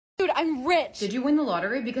Dude, I'm rich. Did you win the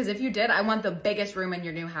lottery? Because if you did, I want the biggest room in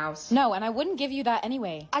your new house. No, and I wouldn't give you that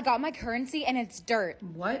anyway. I got my currency and it's dirt.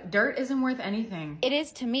 What? Dirt isn't worth anything. It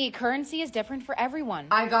is to me. Currency is different for everyone.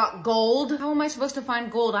 I got gold. How am I supposed to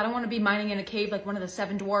find gold? I don't want to be mining in a cave like one of the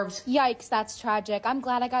 7 dwarves. Yikes, that's tragic. I'm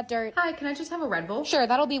glad I got dirt. Hi, can I just have a Red Bull? Sure,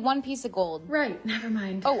 that'll be 1 piece of gold. Right, never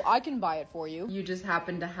mind. Oh, I can buy it for you. You just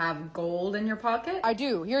happen to have gold in your pocket? I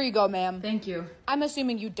do. Here you go, ma'am. Thank you. I'm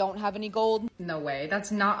assuming you don't have any gold. No way.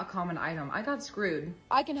 That's not a common item. I got screwed.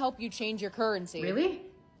 I can help you change your currency. Really?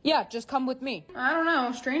 Yeah, just come with me. I don't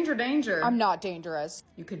know. Stranger danger. I'm not dangerous.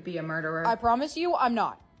 You could be a murderer. I promise you, I'm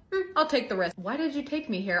not. I'll take the risk. Why did you take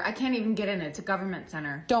me here? I can't even get in. It's a government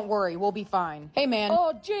center. Don't worry, we'll be fine. Hey, man.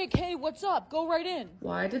 Oh, Jake, hey, what's up? Go right in.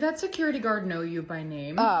 Why did that security guard know you by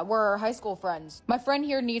name? We're high school friends. My friend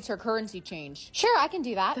here needs her currency changed. Sure, I can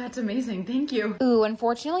do that. That's amazing. Thank you. Ooh,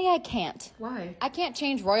 unfortunately, I can't. Why? I can't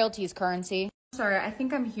change royalty's currency. Sorry, I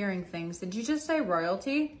think I'm hearing things. Did you just say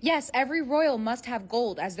royalty? Yes, every royal must have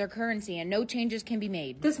gold as their currency and no changes can be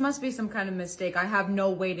made. This must be some kind of mistake. I have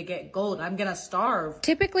no way to get gold. I'm gonna starve.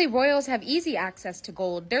 Typically, royals have easy access to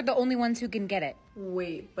gold. They're the only ones who can get it.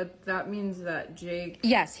 Wait, but that means that Jake...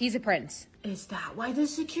 Yes, he's a prince. Is that why the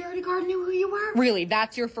security guard knew who you were? Really,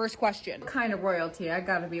 that's your first question. What kind of royalty? I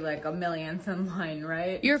gotta be like a millionth in line,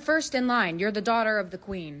 right? You're first in line. You're the daughter of the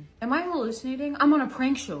queen. Am I hallucinating? I'm on a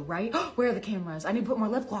prank show, right? Where are the cameras? I need to put more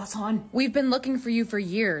lip gloss on. We've been looking for you for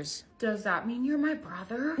years. Does that mean you're my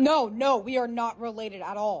brother? No, we are not related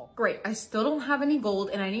at all. Great, I still don't have any gold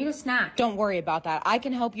and I need a snack. Don't worry about that. I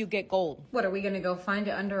can help you get gold. What, are we gonna go find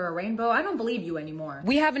it under a rainbow? I don't believe you anymore.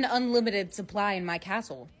 We have an unlimited supply in my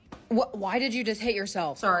castle. Why did you just hit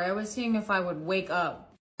yourself? Sorry, I was seeing if I would wake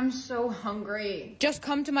up. I'm so hungry. Just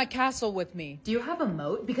come to my castle with me. Do you have a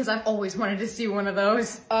moat? Because I've always wanted to see one of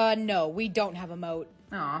those. No, we don't have a moat.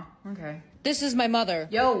 Aw, okay. This is my mother.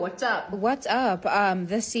 Yo, what's up? What's up?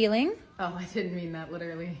 The ceiling? Oh, I didn't mean that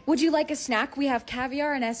literally. Would you like a snack? We have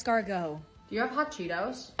caviar and escargot. Do you have hot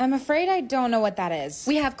Cheetos? I'm afraid I don't know what that is.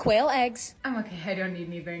 We have quail eggs. I'm okay, I don't need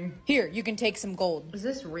anything. Here, you can take some gold. Is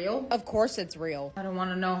this real? Of course it's real. I don't want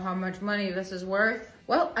to know how much money this is worth.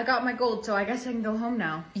 Well, I got my gold, so I guess I can go home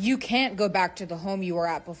now. You can't go back to the home you were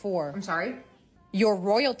at before. I'm sorry? You're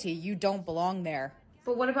royalty. You don't belong there.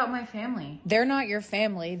 But what about my family? They're not your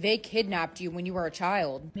family. They kidnapped you when you were a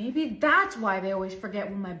child. Maybe that's why they always forget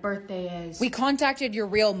when my birthday is. We contacted your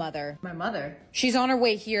real mother. My mother? She's on her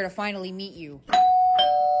way here to finally meet you.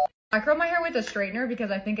 I curl my hair with a straightener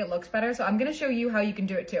because I think it looks better, so I'm gonna show you how you can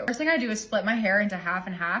do it too. First thing I do is split my hair into half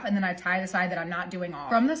and half, and then I tie the side that I'm not doing off.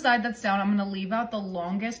 From the side that's down, I'm gonna leave out the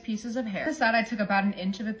longest pieces of hair. The side I took about 1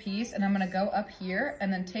 inch of a piece, and I'm gonna go up here,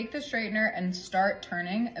 and then take the straightener and start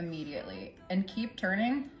turning immediately. And keep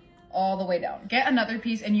turning all the way down. Get another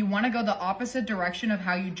piece and you want to go the opposite direction of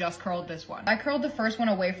how you just curled this one. I curled the first one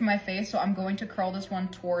away from my face, so I'm going to curl this one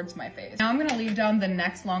towards my face. Now I'm going to leave down the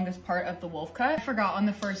next longest part of the wolf cut. I forgot on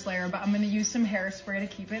the first layer, but I'm going to use some hairspray to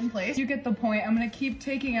keep it in place. You get the point. I'm going to keep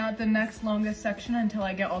taking out the next longest section until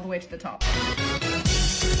I get all the way to the top.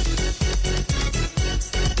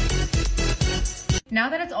 Now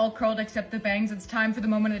that it's all curled except the bangs, it's time for the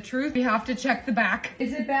moment of truth. We have to check the back.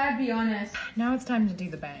 Is it bad? Be honest. Now it's time to do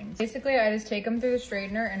the bangs. Basically, I just take them through the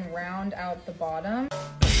straightener and round out the bottom.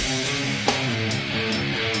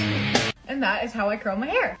 And that is how I curl my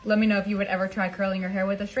hair. Let me know if you would ever try curling your hair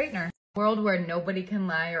with a straightener. World where nobody can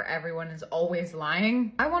lie or everyone is always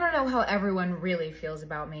lying. I want to know how everyone really feels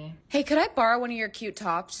about me. Hey, could I borrow one of your cute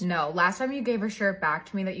tops? No, last time you gave a shirt back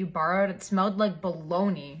to me that you borrowed, it smelled like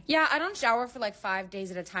bologna. Yeah, I don't shower for like 5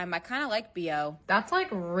 days at a time. I kind of like BO. That's like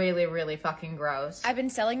really, really fucking gross. I've been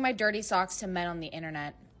selling my dirty socks to men on the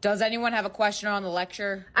internet. Does anyone have a question on the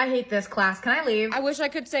lecture? I hate this class. Can I leave? I wish I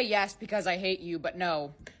could say yes because I hate you, but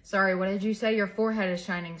no. Sorry, what did you say? Your forehead is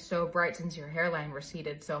shining so bright since your hairline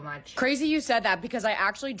receded so much. Crazy you said that because I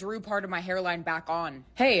actually drew part of my hairline back on.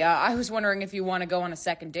 Hey, I was wondering if you want to go on a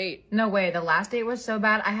second date. No way, the last date was so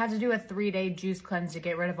bad I had to do a 3-day juice cleanse to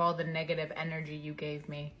get rid of all the negative energy you gave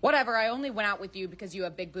me. Whatever, I only went out with you because you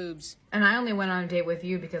have big boobs. And I only went on a date with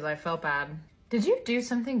you because I felt bad. Did you do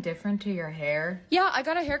something different to your hair? Yeah, I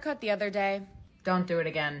got a haircut the other day. Don't do it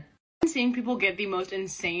again. I'm seeing people get the most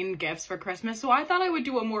insane gifts for Christmas, so I thought I would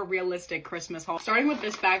do a more realistic Christmas haul. Starting with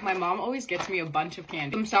this bag, my mom always gets me a bunch of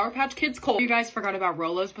candy. Some Sour Patch Kids cold. You guys forgot about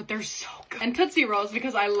Rolos, but they're so good. And Tootsie Rolls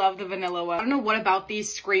because I love the vanilla one. I don't know what about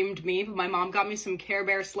these screamed me, but my mom got me some Care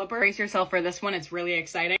Bear slippers. Brace yourself for this one, it's really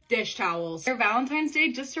exciting. dish towels. For Valentine's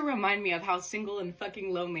Day, just to remind me of how single and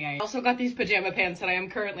fucking lonely I am. Also got these pajama pants that I am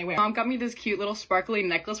currently wearing. Mom got me this cute little sparkly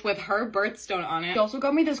necklace with her birthstone on it. She also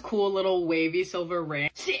got me this cool little wavy silver ring.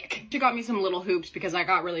 Sick! She got me some little hoops because I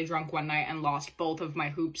got really drunk one night and lost both of my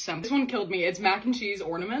hoops. This one killed me. It's mac and cheese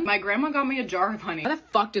ornament. My grandma got me a jar of honey. Why the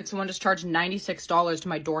fuck did someone just charge $96 to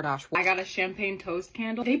my DoorDash? I got a champagne toast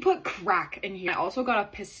candle. They put crack in here. I also got a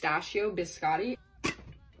pistachio biscotti.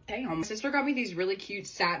 Damn. My sister got me these really cute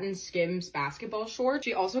satin Skims basketball shorts.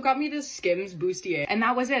 She also got me this Skims bustier. And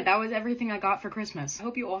that was it. That was everything I got for Christmas. I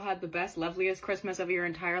hope you all had the best, loveliest Christmas of your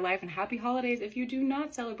entire life, and happy holidays if you do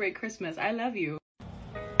not celebrate Christmas. I love you.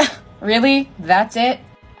 Really? That's it?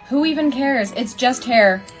 Who even cares? It's just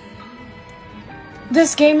hair.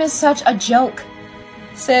 This game is such a joke.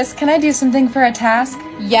 Sis, can I do something for a task?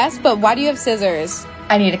 Yes, but why do you have scissors?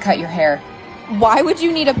 I need to cut your hair. Why would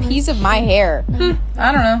you need a piece of my hair?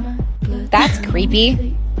 I don't know. That's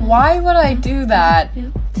creepy. Why would I do that?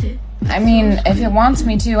 I mean, if it wants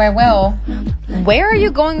me to, I will. Where are you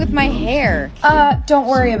going with my hair? Don't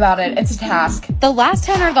worry about it. It's a task. The last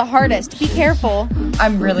 10 are the hardest. Be careful.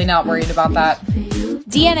 I'm really not worried about that.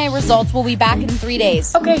 DNA results will be back in 3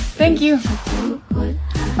 days. Okay, thank you.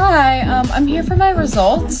 Hi, I'm here for my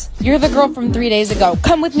results. You're the girl from 3 days ago.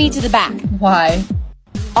 Come with me to the back. Why?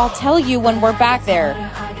 I'll tell you when we're back there.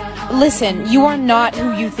 Listen, you are not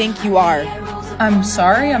who you think you are. I'm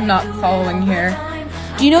sorry, I'm not following here.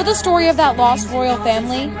 Do you know the story of that lost royal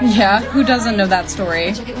family? Yeah, who doesn't know that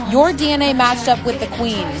story? Your DNA matched up with the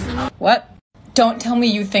queen. What? Don't tell me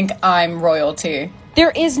you think I'm royalty.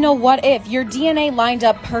 There is no what if. Your DNA lined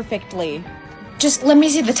up perfectly. Just let me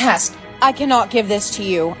see the test. I cannot give this to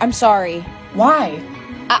you. I'm sorry. Why?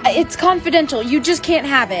 It's confidential. You just can't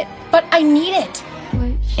have it. But I need it.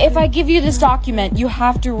 If I give you this document, you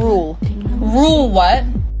have to rule. Rule what?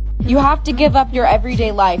 You have to give up your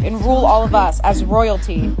everyday life and rule all of us as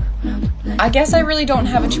royalty. I guess I really don't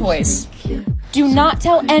have a choice. Do not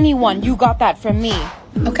tell anyone you got that from me.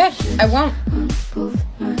 Okay, I won't.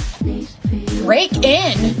 Break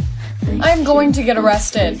in? I'm going to get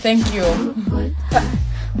arrested, thank you.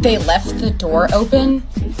 They left the door open?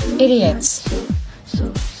 Idiots.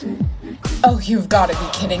 Oh, you've got to be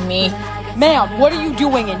kidding me. Ma'am, what are you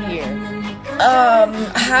doing in here?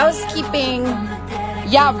 Housekeeping.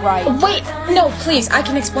 Yeah, right. Wait, no, please, I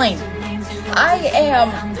can explain. I am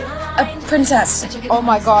a princess. Oh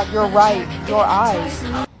my god, you're right. Your eyes.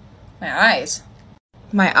 My eyes?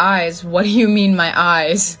 My eyes? What do you mean, my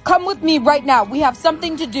eyes? Come with me right now. We have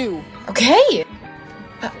something to do. Okay.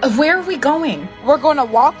 Where are we going? We're gonna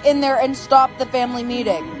walk in there and stop the family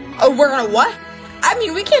meeting. Oh, we're gonna what? I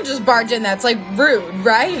mean, we can't just barge in. That's, like, rude,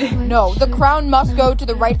 right? No, the crown must go to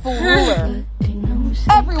the rightful ruler.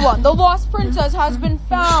 Everyone, the lost princess has been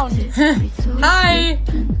found. Hi.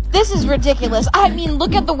 This is ridiculous. I mean,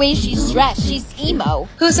 look at the way she's dressed. She's emo.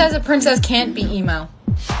 Who says a princess can't be emo?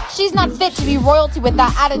 She's not fit to be royalty with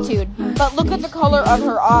that attitude. But look at the color of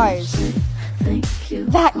her eyes.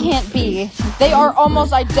 That can't be. They are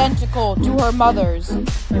almost identical to her mother's.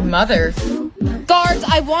 My mother? Guards,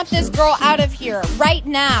 I want this girl out of here, right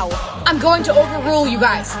now. I'm going to overrule you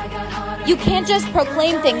guys. You can't just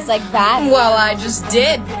proclaim things like that. Well, I just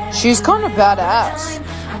did. She's kind of badass.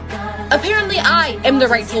 Apparently I am the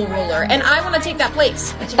rightful ruler, and I want to take that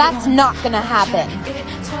place. That's not gonna happen.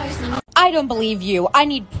 I don't believe you. I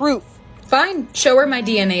need proof. Fine, show her my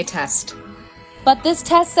DNA test. But this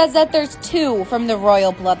test says that there's 2 from the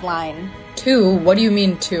royal bloodline. 2? What do you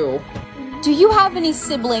mean 2? Do you have any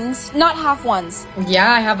siblings? Not half ones.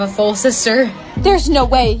 Yeah, I have a full sister. There's no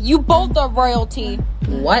way. You both are royalty.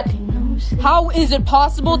 What? How is it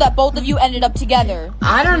possible that both of you ended up together?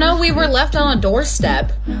 I don't know, we were left on a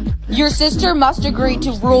doorstep. Your sister must agree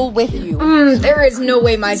to rule with you. There is no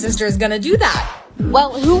way my sister is gonna do that.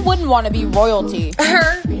 Well, who wouldn't want to be royalty?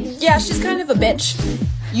 Her? Yeah, she's kind of a bitch.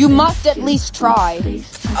 You must at least try.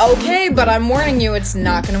 Okay, but I'm warning you, it's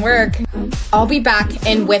not gonna work. I'll be back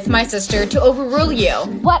and with my sister to overrule you.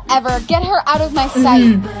 Whatever, get her out of my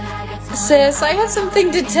sight. Sis, I have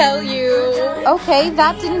something to tell you. Okay,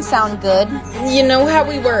 that didn't sound good. You know how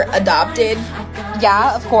we were adopted?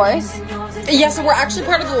 Yeah, of course. Yeah, so we're actually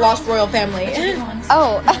part of the Lost Royal family.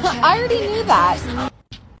 Oh, I already knew that.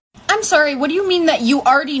 I'm sorry, what do you mean that you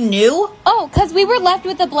already knew? Oh, because we were left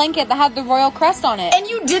with a blanket that had the royal crest on it. And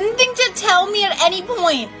you didn't think to tell me at any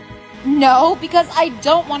point? No, because I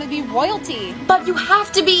don't want to be royalty. But you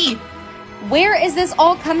have to be. Where is this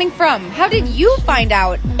all coming from? How did you find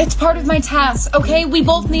out? It's part of my task, okay? We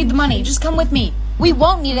both need the money. Just come with me. We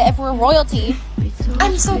won't need it if we're royalty.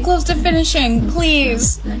 I'm so close to finishing,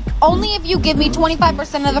 please. Only if you give me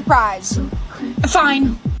 25% of the prize.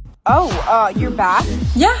 Fine. Oh, you're back?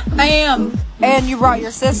 Yeah, I am. And you brought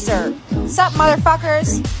your sister. Sup,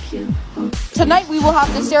 motherfuckers? Tonight we will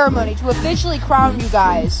have the ceremony to officially crown you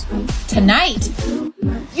guys. Tonight?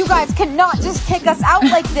 You guys cannot just kick us out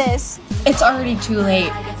like this. It's already too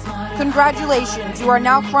late. Congratulations, you are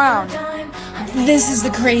now crowned. This is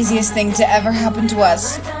the craziest thing to ever happen to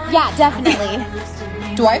us. Yeah, definitely.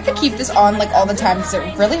 Do I have to keep this on like all the time because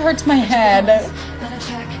it really hurts my head?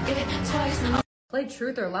 Play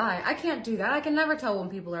truth or lie. I can't do that. I can never tell when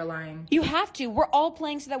people are lying. You have to. We're all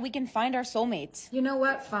playing so that we can find our soulmates. You know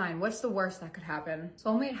what? Fine. What's the worst that could happen?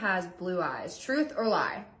 Soulmate has blue eyes. Truth or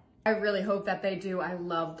lie? I really hope that they do. I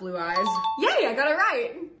love blue eyes. Yay, I got it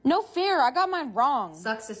right. No fair. I got mine wrong.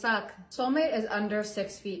 Sucks to suck. Soulmate is under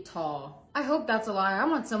 6 feet tall. I hope that's a lie. I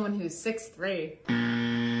want someone who's 6'3".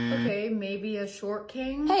 Okay, maybe a short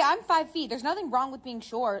king? Hey, I'm 5 feet. There's nothing wrong with being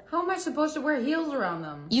short. How am I supposed to wear heels around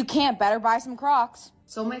them? You can't. Better buy some Crocs.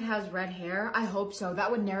 Soulmate has red hair? I hope so.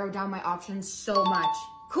 That would narrow down my options so much.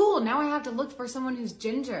 Cool, now I have to look for someone who's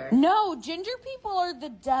ginger. No, ginger people are the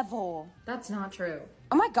devil. That's not true.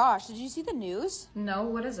 Oh my gosh, did you see the news? No,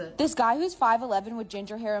 what is it? This guy who's 5'11" with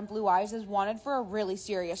ginger hair and blue eyes is wanted for a really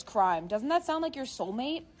serious crime. Doesn't that sound like your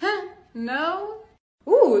soulmate? Huh? No?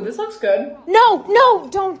 Ooh, this looks good. No,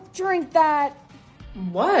 don't drink that.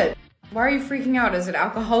 What? Why are you freaking out? Is it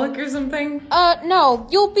alcoholic or something? No,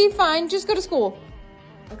 you'll be fine. Just go to school.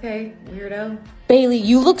 Okay, weirdo. Bailey,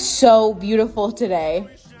 you look so beautiful today.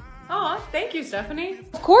 Aw, thank you, Stephanie.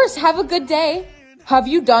 Of course, have a good day. Have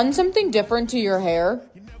you done something different to your hair?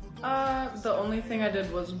 The only thing I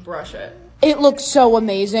did was brush it. It looks so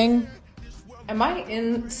amazing. Am I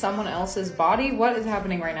in someone else's body? What is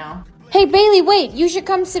happening right now? Hey, Bailey, wait. You should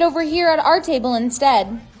come sit over here at our table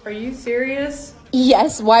instead. Are you serious?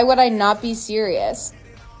 Yes, why would I not be serious?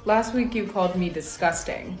 Last week you called me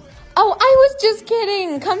disgusting. Oh, I was just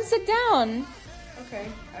kidding. Come sit down. Okay,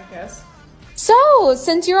 I guess. So,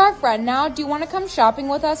 since you're our friend now, do you want to come shopping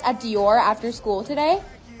with us at Dior after school today?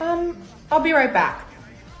 I'll be right back.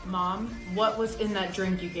 Mom, what was in that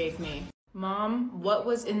drink you gave me? Mom, what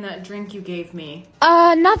was in that drink you gave me?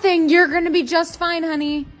 Nothing. You're gonna be just fine,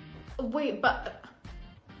 honey. Wait, but...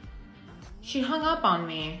 She hung up on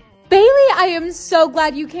me. Bailey, I am so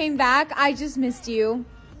glad you came back. I just missed you.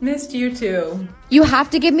 Missed you too. You have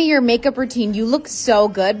to give me your makeup routine. You look so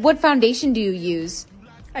good. What foundation do you use?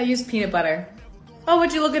 I used peanut butter. Oh,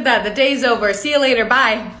 would you look at that? The day's over. See you later.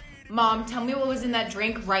 Bye. Mom, tell me what was in that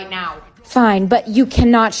drink right now. Fine, but you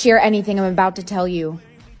cannot share anything I'm about to tell you.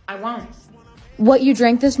 I won't. What you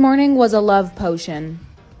drank this morning was a love potion.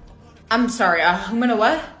 I'm sorry, I'm gonna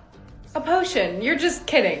what? A potion. You're just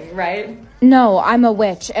kidding, right? No, I'm a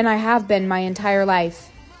witch, and I have been my entire life.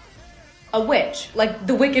 A witch? Like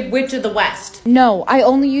the Wicked Witch of the West? No, I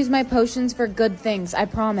only use my potions for good things, I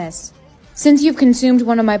promise. Since you've consumed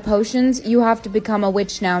one of my potions, you have to become a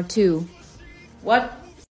witch now, too. What?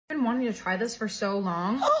 I've been wanting to try this for so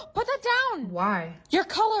long. Put that down! Why? Your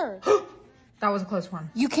color! That was a close one.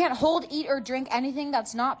 You can't hold, eat, or drink anything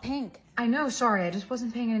that's not pink. I know, sorry, I just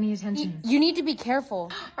wasn't paying any attention. You need to be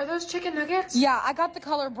careful. Are those chicken nuggets? Yeah, I got the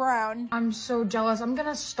color brown. I'm so jealous. I'm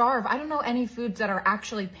gonna starve. I don't know any foods that are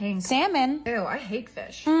actually pink. Salmon. Ew, I hate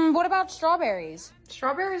fish. What about strawberries?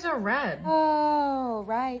 Strawberries are red. Oh,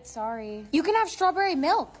 right, sorry. You can have strawberry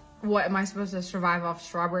milk. What, am I supposed to survive off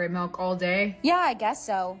strawberry milk all day? Yeah, I guess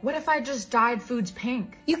so. What if I just dyed foods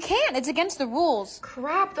pink? You can't, it's against the rules.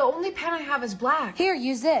 Crap, the only pen I have is black. Here,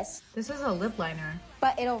 use this. This is a lip liner.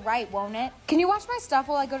 But it'll write, won't it? Can you wash my stuff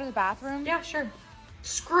while I go to the bathroom? Yeah, sure.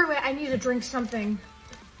 Screw it, I need to drink something.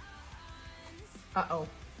 Uh-oh.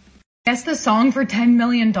 Guess the song for $10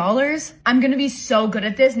 million? I'm gonna be so good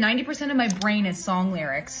at this. 90% of my brain is song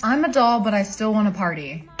lyrics. I'm a doll, but I still want to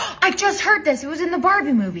party. I just heard this. It was in the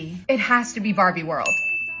Barbie movie. It has to be Barbie World.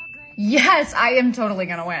 Yes, I am totally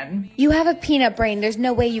gonna win. You have a peanut brain. There's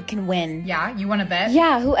no way you can win. Yeah, you wanna bet?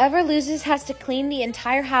 Yeah, whoever loses has to clean the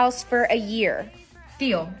entire house for a year.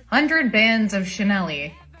 Deal. 100 bands of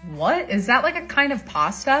Chanel. What? Is that like a kind of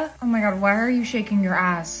pasta? Oh my god, why are you shaking your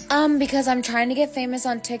ass? Because I'm trying to get famous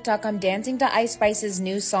on TikTok. I'm dancing to Ice Spice's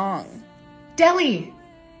new song. Deli!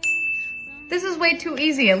 This is way too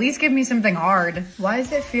easy. At least give me something hard. Why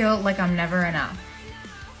does it feel like I'm never enough?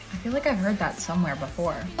 I feel like I've heard that somewhere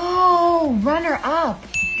before. Oh, runner up.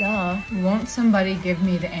 Duh. Won't somebody give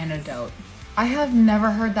me the antidote? I have never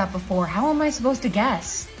heard that before. How am I supposed to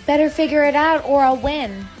guess? Better figure it out or I'll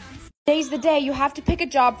win. Today's the day. You have to pick a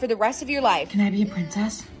job for the rest of your life. Can I be a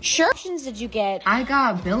princess? Sure. What options did you get? I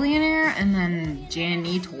got billionaire and then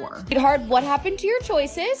janitor. Sweetheart, what happened to your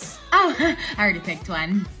choices? Oh, I already picked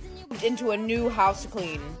one. into a new house to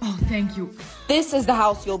clean. Oh, thank you. This is the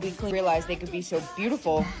house you'll be clean. Realize they could be so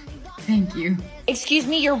beautiful. Thank you. Excuse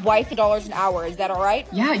me, your wife $1 an hour. Is that all right?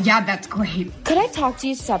 Yeah, that's great. Could I talk to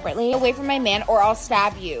you separately, away from my man, or I'll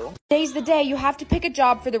stab you? Today's the day you have to pick a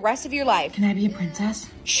job for the rest of your life. Can I be a princess?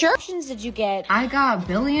 Sure. Options did you get? I got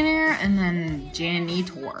billionaire and then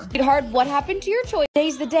janitor. Sweetheart, what happened to your choice?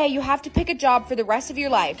 Today's the day you have to pick a job for the rest of your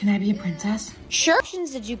life. Can I be a princess? Sure.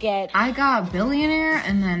 Options did you get? I got billionaire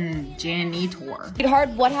and then janitor. Sweetheart,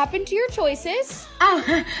 what happened to your choices? Oh,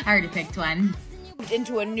 I already picked one.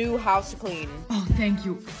 Into a new house to clean. Oh, thank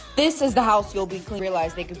you. This is the house you'll be clean.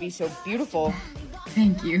 Realize they could be so beautiful.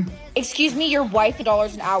 Thank you. Excuse me, your wife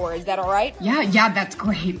 $1 an hour. Is that all right? Yeah, that's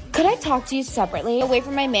great. Could I talk to you separately, away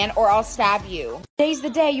from my man, or I'll stab you? Today's the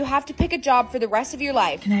day you have to pick a job for the rest of your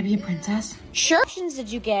life. Can I be a princess? Sure. Options did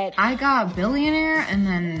you get? I got billionaire and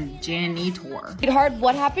then janitor. Sweetheart,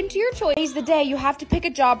 what happened to your choice? Today's the day you have to pick a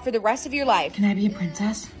job for the rest of your life. Can I be a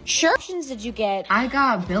princess? Sure. Options did you get? I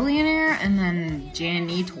got billionaire and then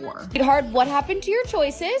janitor. Sweetheart, what happened to your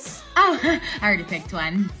choices? Oh, I already picked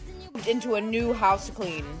one. Into a new house to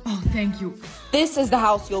clean. Oh, thank you. This is the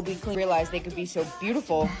house you'll be clean. Realize they could be so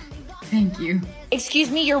beautiful. Thank you.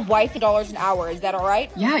 Excuse me, your wife $1 an hour. Is that all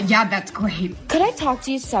right? Yeah, that's great. Could I talk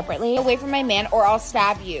to you separately, away from my man, or I'll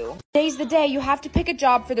stab you? Today's the day you have to pick a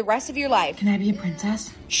job for the rest of your life. Can I be a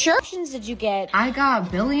princess? Sure. Options did you get? I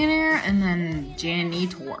got billionaire and then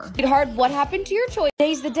janitor. Sweetheart, what happened to your choice?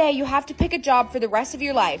 Today's the day you have to pick a job for the rest of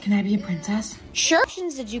your life. Can I be a princess? Sure.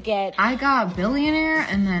 Options did you get? I got billionaire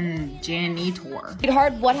and then janitor.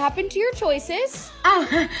 Sweetheart, what happened to your choices? Oh,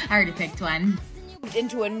 I already picked one.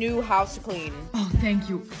 Into a new house to clean. Oh, thank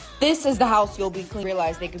you. This is the house you'll be clean.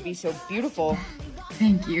 Realize they could be so beautiful.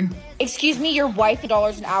 Thank you. Excuse me, your wife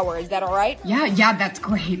 $1 an hour. Is that all right? Yeah, that's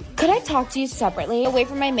great. Could I talk to you separately, away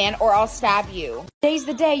from my man, or I'll stab you? Today's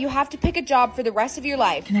the day you have to pick a job for the rest of your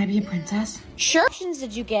life. Can I be a princess? Sure. Options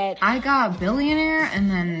did you get? I got billionaire and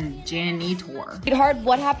then janitor. Sweetheart,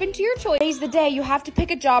 what happened to your choice? Today's the day you have to pick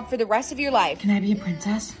a job for the rest of your life. Can I be a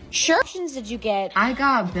princess? Sure. Options did you get? I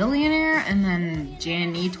got billionaire and then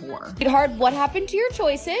janitor. Sweetheart, what happened to your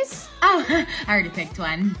choices? Oh, I already picked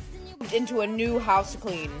one. Into a new house to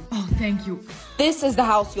clean. Oh, thank you. This is the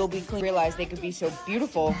house you'll be clean. Realize they could be so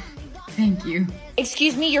beautiful. Thank you.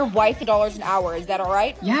 Excuse me, your wife $1 an hour. Is that all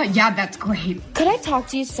right? Yeah, that's great. Could I talk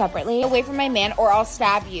to you separately, away from my man, or I'll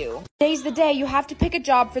stab you? Today's the day you have to pick a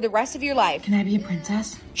job for the rest of your life. Can I be a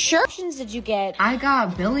princess? Sure. Options did you get? I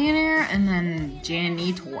got billionaire and then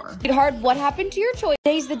janitor. Sweetheart, what happened to your choice?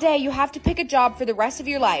 Today's the day you have to pick a job for the rest of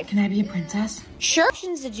your life. Can I be a princess? Sure.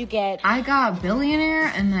 Options did you get? I got billionaire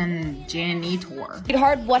and then janitor.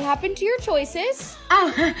 Sweetheart, what happened to your choices?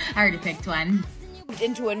 Oh, I already picked one.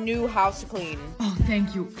 Into a new house to clean. Oh,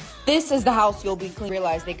 thank you. This is the house you'll be clean.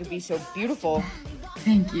 Realize they could be so beautiful.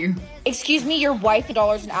 Thank you. Excuse me, your wife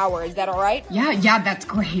 $1 an hour. Is that all right? Yeah, that's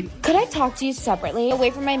great. Could I talk to you separately, away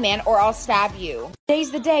from my man, or I'll stab you? Today's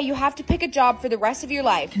the day you have to pick a job for the rest of your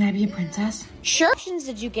life. Can I be a princess? Sure. Options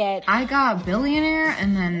did you get? I got billionaire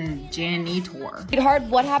and then janitor. Sweetheart,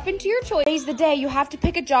 what happened to your choice? Today's the day you have to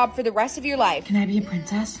pick a job for the rest of your life. Can I be a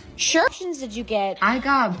princess? Sure. Options did you get? I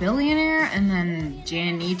got billionaire and then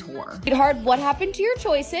janitor. Sweetheart, what happened to your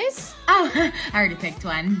choices? Oh, I already picked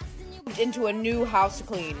one. Into a new house to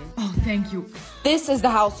clean. Oh, thank you. This is the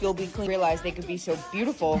house you'll be clean. Realize they could be so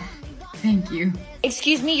beautiful. Thank you.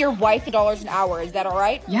 Excuse me, your wife $1 an hour. Is that all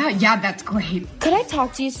right? Yeah, that's great. Could I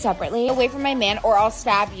talk to you separately, away from my man, or I'll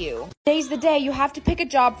stab you? Today's the day you have to pick a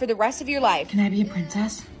job for the rest of your life. Can I be a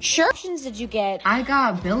princess? Sure. Options did you get? I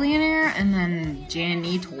got billionaire and then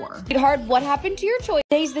janitor. Sweetheart, what happened to your choice?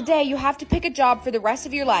 Today's the day you have to pick a job for the rest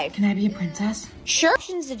of your life. Can I be a princess? Sure.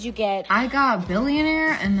 Options did you get? I got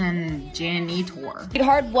billionaire and then janitor.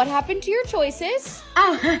 Sweetheart, what happened to your choices?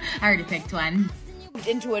 Oh, I already picked one.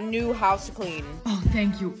 Into a new house to clean. Oh,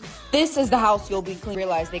 thank you. This is the house you'll be clean.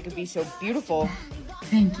 Realize they could be so beautiful.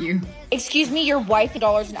 Thank you. Excuse me, your wife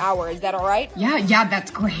 $1 an hour. Is that all right? Yeah,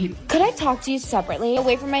 that's great. Could I talk to you separately,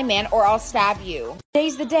 away from my man, or I'll stab you?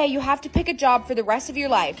 Today's the day you have to pick a job for the rest of your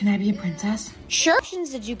life. Can I be a princess? Sure. Options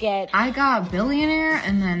did you get? I got billionaire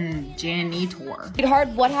and then janitor. Sweetheart,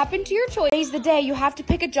 what happened to your choice? Today's the day you have to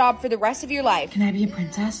pick a job for the rest of your life. Can I be a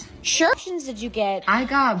princess? Sure. Options did you get? I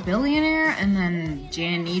got billionaire and then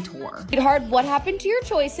janitor. Sweetheart, what happened to your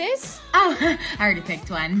choices? Oh, I already picked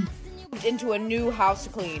one. Into a new house to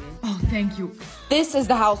clean. Oh, thank you. This is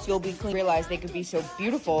the house you'll be clean. Realize they could be so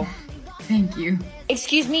beautiful. Thank you.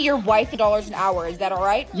 Excuse me, your wife $1 an hour. Is that all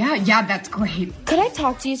right? Yeah, that's great. Could I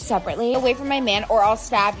talk to you separately? Away from my man or I'll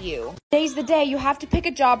stab you. Today's the day you have to pick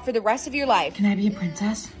a job for the rest of your life. Can I be a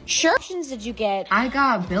princess? Sure. What options did you get? I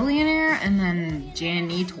got billionaire and then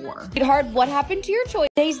janitor. Sweetheart, what happened to your choice?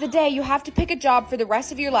 Today's the day you have to pick a job for the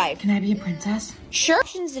rest of your life. Can I be a princess? Sure. What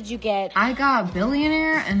options did you get? I got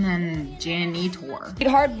billionaire and then janitor.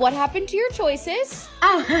 Sweetheart, what happened to your choices?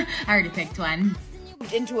 Oh, I already picked one.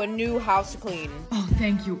 Into a new house to clean. Oh,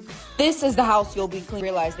 thank you. This is the house you'll be cleaning.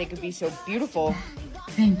 Realize they could be so beautiful.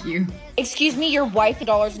 Thank you. Excuse me, your wife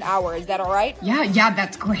 $1 an hour. Is that all right? Yeah,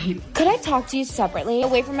 that's great. Could I talk to you separately?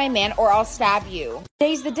 Away from my man or I'll stab you.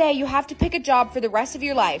 Today's the day you have to pick a job for the rest of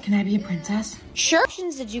your life. Can I be a princess? Sure. What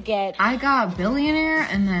options did you get? I got billionaire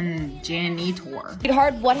and then janitor.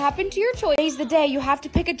 Sweetheart, what happened to your choice? Today's the day you have to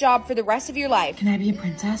pick a job for the rest of your life. Can I be a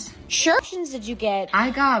princess? Sure. What options did you get? I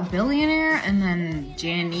got billionaire and then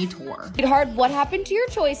janitor. Sweetheart, what happened to your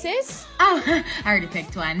choices? Oh, I already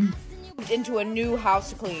picked one. Into a new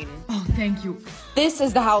house to clean. Oh, thank you. This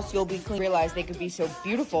is the house you'll be cleaning. Realize they could be so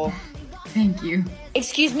beautiful. Thank you.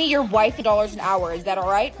 Excuse me, your wife $1 an hour. Is that all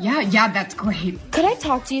right? Yeah, that's great. Could I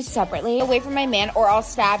talk to you separately? Away from my man or I'll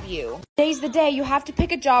stab you. Today's the day you have to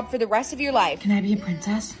pick a job for the rest of your life. Can I be a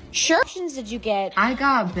princess? Sure. What options did you get? I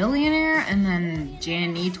got billionaire and then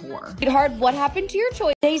janitor. Sweetheart, what happened to your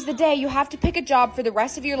choice? Today's the day you have to pick a job for the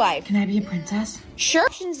rest of your life. Can I be a princess? Sure.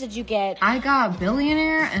 What options did you get? I got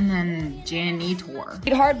billionaire and then janitor.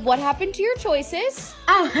 Sweetheart, what happened to your choices?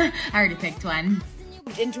 Oh, I already picked one.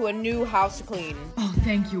 Into a new house to clean. Oh,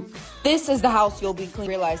 thank you. This is the house you'll be cleaning.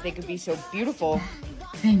 Realize they could be so beautiful.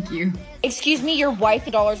 Thank you. Excuse me, your wife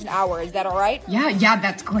 $1 an hour. Is that all right? Yeah,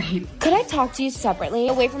 that's great. Could I talk to you separately?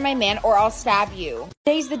 Away from my man or I'll stab you.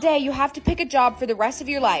 Today's the day you have to pick a job for the rest of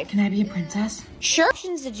your life. Can I be a princess? Sure. What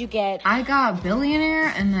options did you get? I got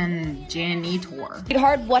billionaire and then janitor.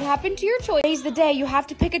 Sweetheart, what happened to your choice? Today's the day you have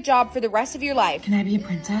to pick a job for the rest of your life. Can I be a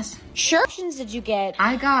princess? Sure. What options did you get?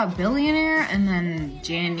 I got billionaire and then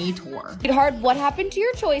janitor. Sweetheart, what happened to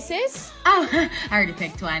your choices? Oh, I already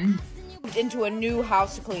picked one. Into a new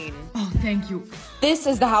house to clean. Oh, thank you. This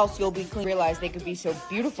is the house you'll be cleaning. Realize they could be so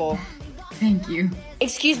beautiful. Thank you.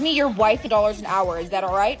 Excuse me, your wife $1 an hour. Is that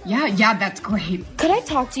all right? Yeah, that's great. Could I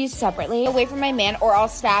talk to you separately? Away from my man or I'll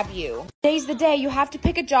stab you. Today's the day you have to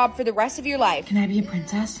pick a job for the rest of your life. Can I be a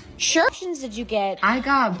princess? Sure. What options did you get? I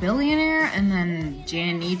got billionaire and then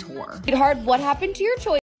janitor. Sweetheart, what happened to your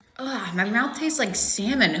choice? Ugh, my mouth tastes like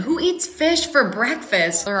salmon. Who eats fish for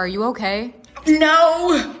breakfast? Are you okay?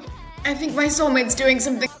 No! I think my soulmate's doing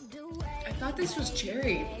something. I thought this was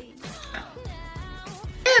cherry.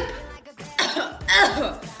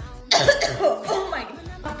 Oh my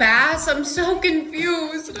god. Bass, I'm so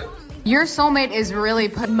confused. Your soulmate is really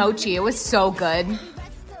put mochi. It was so good.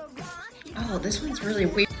 Oh, this one's really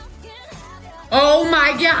weird. Oh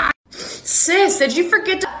my god. Sis, did you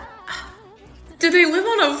forget to... Do they live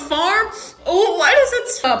on a farm? Oh, why does it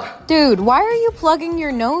stop? Dude, why are you plugging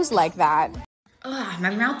your nose like that? Ugh, my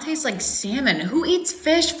mouth tastes like salmon. Who eats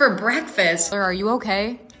fish for breakfast? Are you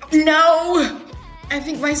okay? No! I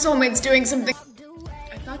think my soulmate's doing something.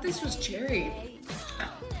 I thought this was cherry.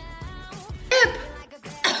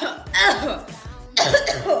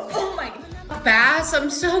 Oh my god. Bass, I'm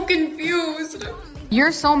so confused. Your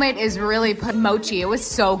soulmate is really put mochi. It was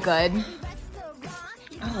so good.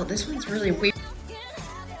 Oh, this one's really weird.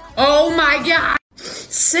 Oh my god.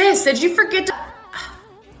 Sis, did you forget to...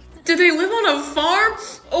 Do they live on a farm?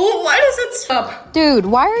 Oh, why does it stop? Dude,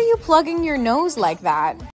 why are you plugging your nose like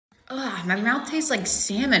that? Ugh, my mouth tastes like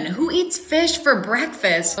salmon. Who eats fish for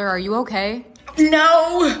breakfast? Are you okay?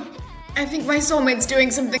 No! I think my soulmate's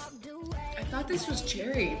doing something. I thought this was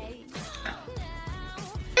cherry.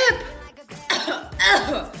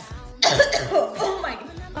 Oh my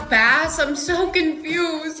god. Bass, I'm so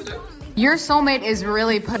confused. Your soulmate is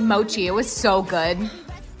really put mochi. It was so good.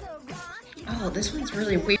 Oh, this one's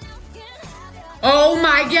really weird. Oh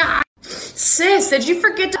my god. Sis, did you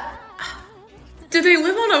forget to... Do they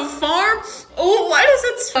live on a farm? Oh, why does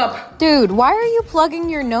it stop? Dude, why are you plugging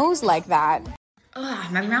your nose like that?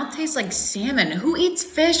 Ugh, my mouth tastes like salmon. Who eats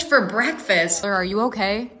fish for breakfast? Are you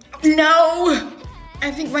okay? No!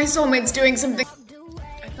 I think my soulmate's doing something.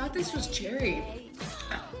 I thought this was cherry.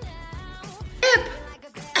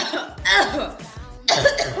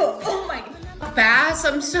 Oh my god. Bass,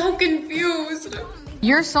 I'm so confused.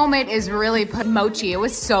 Your soulmate is really put mochi. It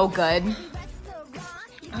was so good.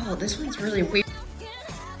 Oh, this one's really weird.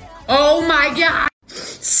 Oh my god.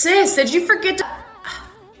 Sis, did you forget to...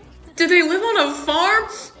 Do they live on a farm?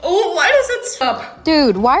 Oh, why does it stop?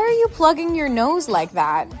 Dude, why are you plugging your nose like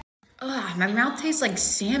that? Ugh, my mouth tastes like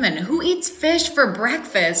salmon. Who eats fish for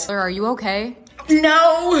breakfast? Are you okay?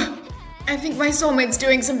 No! I think my soulmate's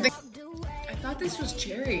doing something. I thought this was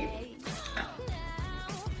cherry.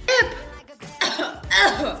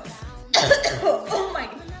 Oh my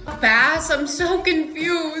god. Bass, I'm so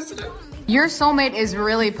confused. Your soulmate is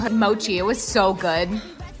really mochi. It was so good.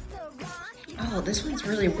 Oh, this one's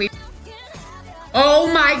really weird.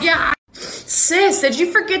 Oh my god. Sis, did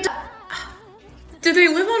you forget to... Do they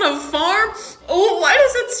live on a farm? Oh, why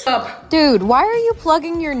does it stop? Dude, why are you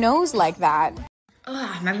plugging your nose like that?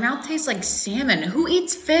 Ugh, my mouth tastes like salmon. Who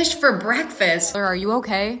eats fish for breakfast? Are you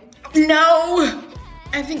okay? No!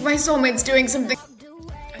 I think my soulmate's doing something.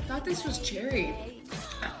 I thought this was cherry.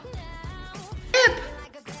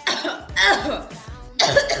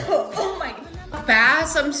 Oh my god.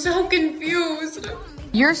 Bass, I'm so confused.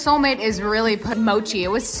 Your soulmate is really mochi. It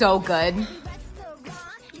was so good.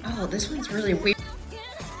 Oh, this one's really weird.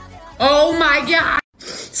 Oh my god.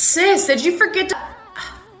 Sis, did you forget to...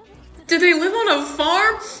 Do they live on a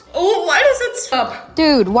farm? Oh, why does it stop?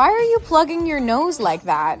 Dude, why are you plugging your nose like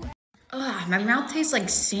that? Ugh, my mouth tastes like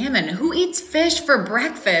salmon. Who eats fish for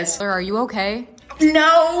breakfast? Are you okay?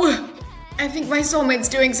 No! I think my soulmate's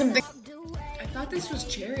doing something. I thought this was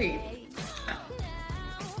cherry.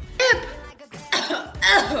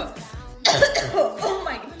 Oh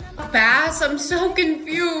my god. Bass, I'm so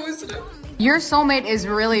confused. Your soulmate is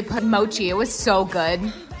really mochi. It was so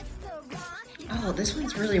good. Oh, this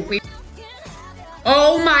one's really weird.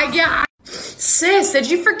 Oh my god. Sis, did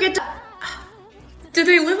you forget to... Do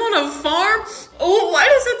they live on a farm? Oh, why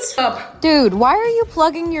does it stop? Dude, why are you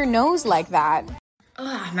plugging your nose like that?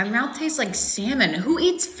 Ugh, my mouth tastes like salmon. Who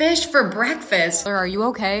eats fish for breakfast? Are you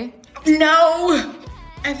okay? No!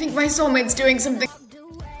 I think my soulmate's doing something.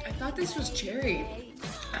 I thought this was cherry.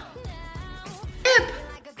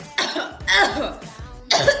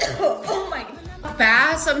 Oh my god.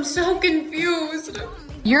 Bass, I'm so confused.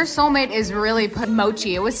 Your soulmate is really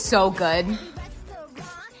mochi. It was so good.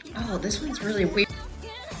 Oh, this one's really weird.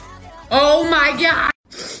 Oh my god.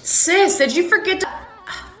 Sis, did you forget to...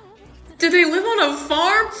 Do they live on a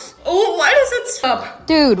farm? Oh, why does it stop?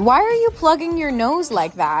 Dude, why are you plugging your nose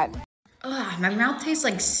like that? Ugh, my mouth tastes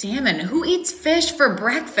like salmon. Who eats fish for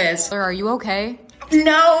breakfast? Are you okay?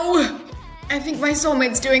 No! I think my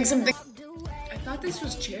soulmate's doing something. I thought this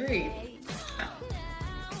was cherry.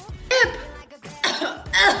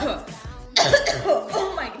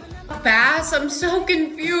 Oh my god. Bass, I'm so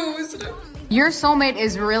confused. Your soulmate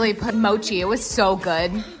is really mochi. It was so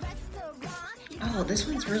good. Oh, this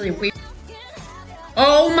one's really weird.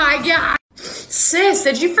 Oh my god. Sis,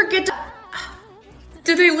 did you forget to...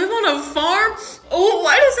 Do they live on a farm? Oh,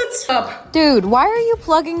 why does it stop? Dude, why are you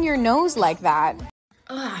plugging your nose like that?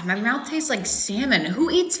 Ugh, my mouth tastes like salmon. Who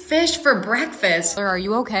eats fish for breakfast? Are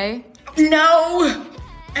you okay? No!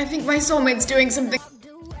 I think my soulmate's doing something.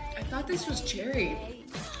 I thought this was cherry.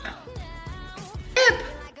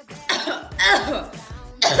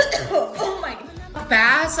 Oh my god.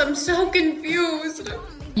 Bass, I'm so confused.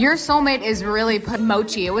 Your soulmate is really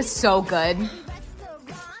mochi. It was so good.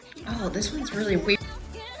 Oh, this one's really weird.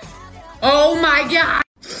 Oh my god.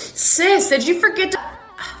 Sis, did you forget to...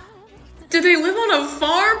 Do they live on a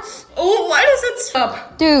farm? Oh, why does it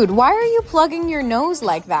stop? Dude, why are you plugging your nose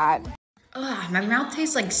like that? Ugh, my mouth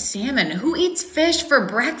tastes like salmon. Who eats fish for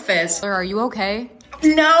breakfast? Are you okay?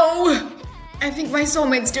 No! I think my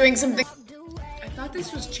soulmate's doing something. I thought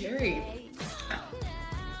this was cherry.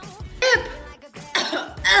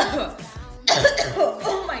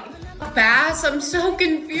 Oh my god. Bass, I'm so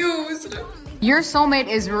confused. Your soulmate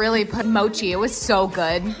is really mochi. It was so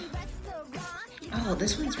good. Oh,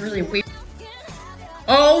 this one's really weird.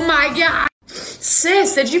 Oh my god.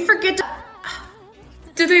 Sis, did you forget to...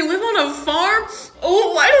 Do they live on a farm?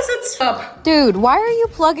 Oh, why does it stop? Dude, why are you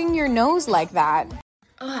plugging your nose like that?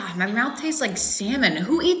 Ugh, my mouth tastes like salmon.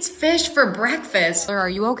 Who eats fish for breakfast? Are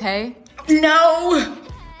you okay? No!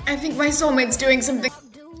 I think my soulmate's doing something.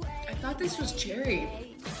 I thought this was cherry.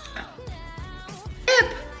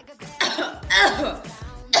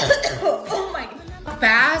 Oh my god.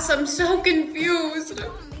 Bass, I'm so confused.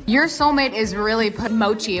 Your soulmate is really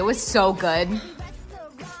mochi. It was so good.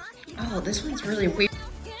 Oh, this one's really weird.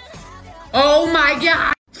 Oh my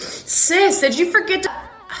god. Sis, did you forget to...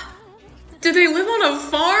 Do they live on a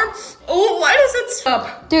farm? Oh, why does it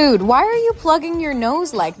stop? Dude, why are you plugging your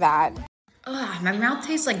nose like that? Ugh, my mouth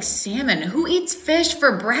tastes like salmon. Who eats fish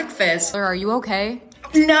for breakfast? Are you okay?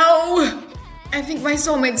 No! I think my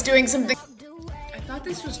soulmate's doing something. I thought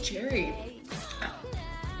this was cherry.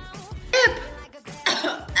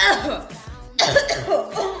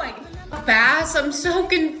 Oh my god. Bass, I'm so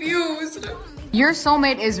confused. Your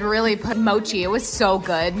soulmate is really put mochi. It was so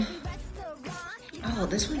good. Oh,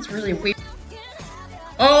 this one's really weird.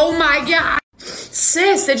 Oh my god!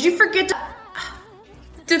 Sis, did you forget to...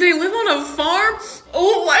 Do they live on a farm?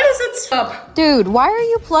 Oh, why does it stop? Dude, why are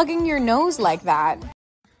you plugging your nose like that?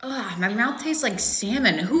 Ugh, my mouth tastes like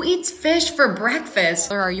salmon. Who eats fish for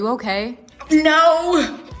breakfast? Are you okay?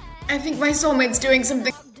 No! I think my soulmate's doing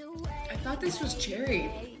something... I thought this was cherry.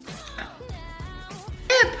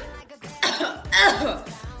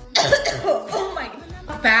 Oh my...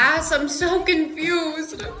 Bass, I'm so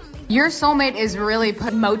confused. Your soulmate is really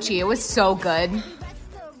put mochi. It was so good.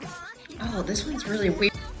 Oh, this one's really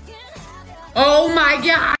weird. Oh my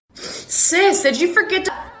god! Sis, did you forget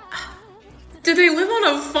to... Do they live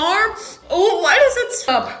on a farm? Oh, why does it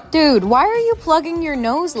stop? Dude, why are you plugging your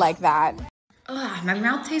nose like that? Ugh, my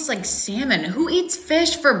mouth tastes like salmon. Who eats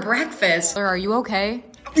fish for breakfast? Are you okay?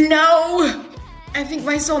 No! I think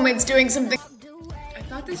my soulmate's doing something... I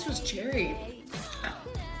thought this was cherry.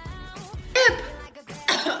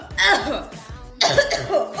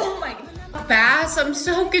 Oh my... Bass, I'm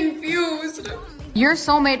so confused. Your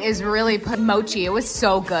soulmate is really put mochi. It was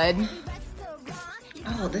so good.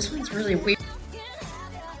 Oh, this one's really weird.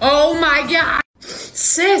 Oh my god!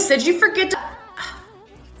 Sis, did you forget to...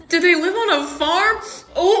 Do they live on a farm?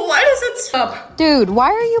 Oh, why does it stop? Dude, why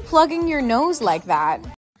are you plugging your nose like that?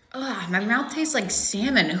 Ugh, my mouth tastes like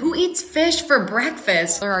salmon. Who eats fish for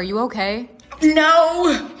breakfast? Are you okay?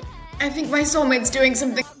 No! I think my soulmate's doing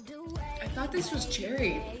something... I thought this was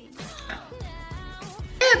cherry.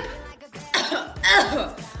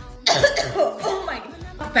 Oh my...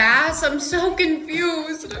 Bass, I'm so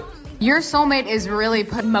confused. Your soulmate is really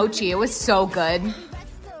put mochi. It was so good.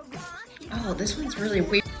 Oh, this one's really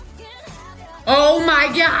weird. Oh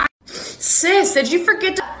my god! Sis, did you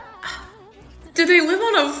forget to... Do they live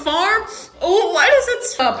on a farm? Oh, why does it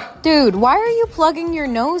stop? Dude, why are you plugging your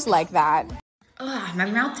nose like that? Ugh, my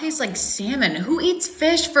mouth tastes like salmon. Who eats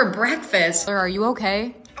fish for breakfast? Are you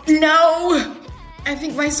okay? No! I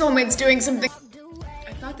think my soulmate's doing something...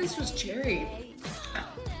 I thought this was cherry.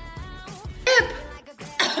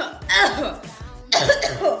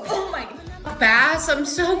 Oh my... Bass, I'm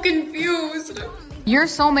so confused. Your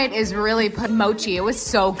soulmate is really put mochi. It was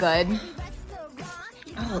so good.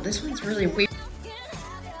 Oh, this one's really weird.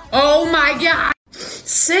 Oh my god!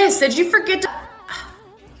 Sis, did you forget to...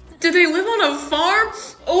 Do they live on a farm?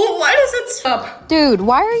 Oh, why does it stop? Dude,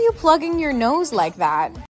 why are you plugging your nose like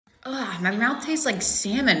that? Ugh, my mouth tastes like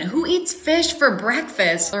salmon. Who eats fish for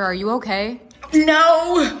breakfast? Are you okay?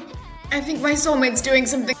 No! I think my soulmate's doing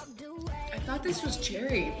something... I thought this was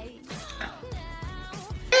cherry.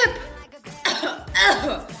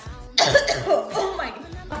 Oh my...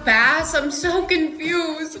 Bass, I'm so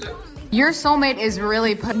confused. Your soulmate is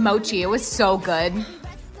really put mochi. It was so good.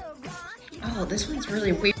 Oh, this one's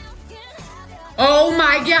really weird. Oh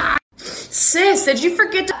my god! Sis, did you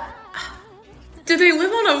forget to... Do they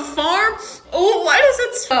live on a farm? Oh, why does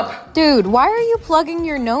it stop? Dude, why are you plugging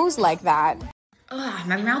your nose like that? Ugh,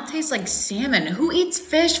 my mouth tastes like salmon. Who eats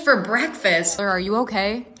fish for breakfast? Are you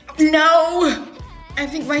okay? No! I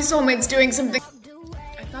think my soulmate's doing something...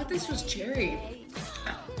 I thought this was cherry.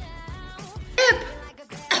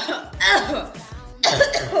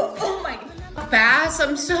 Oh my... Bass,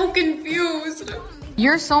 I'm so confused.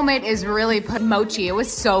 Your soulmate is really put mochi. It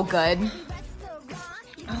was so good.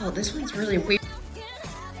 Oh, this one's really weird.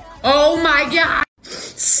 Oh my god!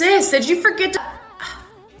 Sis, did you forget to...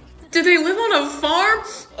 Do they live on a farm?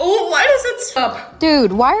 Oh, why does it stop?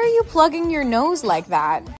 Dude, why are you plugging your nose like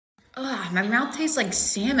that? Ugh, my mouth tastes like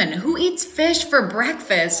salmon. Who eats fish for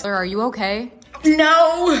breakfast? Are you okay?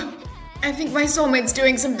 No! I think my soulmate's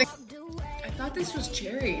doing something... I thought this was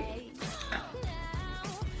cherry.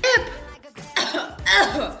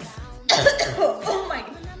 Oh my...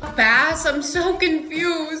 Bass, I'm so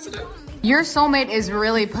confused. Your soulmate is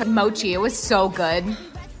really put mochi. It was so good.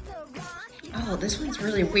 Oh, this one's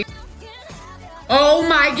really weird. Oh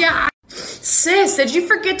my god! Sis, did you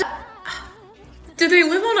forget to... Do they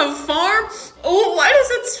live on a farm? Oh, why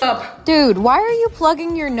does it stop? Dude, why are you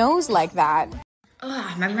plugging your nose like that?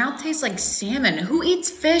 Ugh, my mouth tastes like salmon. Who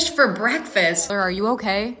eats fish for breakfast? Are you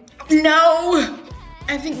okay? No!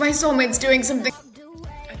 I think my soulmate's doing something...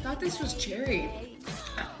 I thought this was cherry.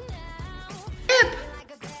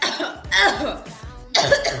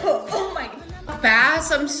 Oh my...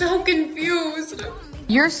 Bass, I'm so confused.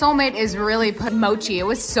 Your soulmate is really put mochi. It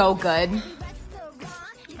was so good.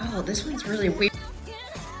 Oh, this one's really weird.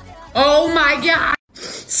 Oh my god!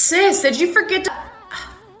 Sis, did you forget to...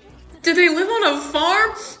 Do they live on a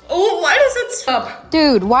farm? Oh, why does it stop?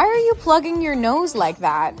 Dude, why are you plugging your nose like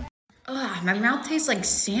that? Ugh, my mouth tastes like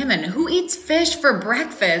salmon. Who eats fish for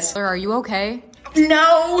breakfast? Are you okay?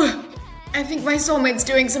 No! I think my soulmate's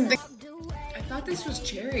doing something. I thought this was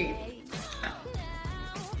cherry.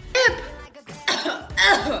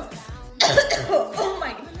 Oh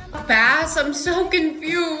my god. Bass, I'm so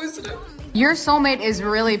confused. Your soulmate is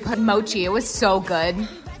really put mochi. It was so good.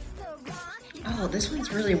 Oh, this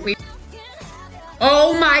one's really weird.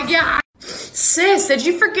 Oh my god. Sis, did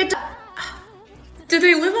you forget to... Do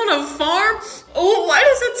they live on a farm? Oh, why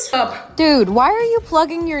does it stop? Dude, why are you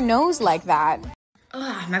plugging your nose like that?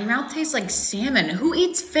 Ugh, my mouth tastes like salmon. Who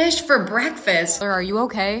eats fish for breakfast? Are you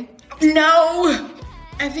okay? No!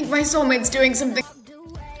 I think my soulmate's doing something.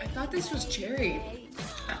 I thought this was cherry.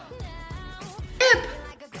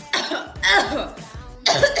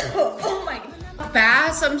 Oh my god.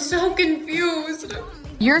 Bass, I'm so confused.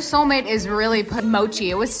 Your soulmate is really put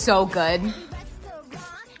mochi. It was so good.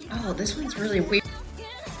 Oh, this one's really weird.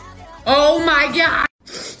 Oh my god.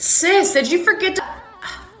 Sis, did you forget to...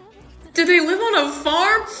 Do they live on a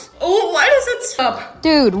farm? Oh, why does it stop?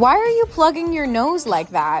 Dude, why are you plugging your nose like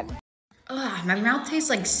that? Ugh, my mouth tastes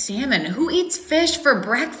like salmon. Who eats fish for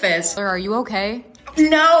breakfast? Are you okay?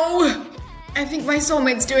 No! I think my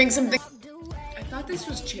soulmate's doing something. I thought this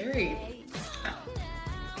was cherry.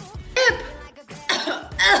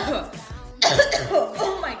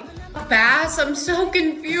 Oh my god. Bass, I'm so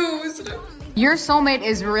confused. Your soulmate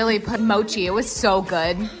is really put mochi. It was so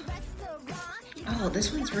good. Oh,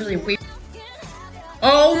 this one's really weird.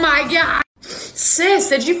 Oh my god. Sis,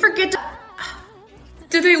 did you forget to...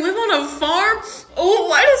 Do they live on a farm? Oh,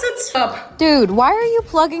 why does it stop? Dude, why are you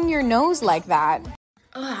plugging your nose like that?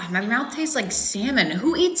 Ugh, my mouth tastes like salmon.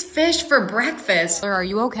 Who eats fish for breakfast? Are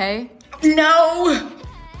you okay? No!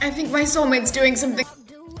 I think my soulmate's doing something.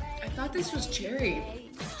 I thought this was cherry.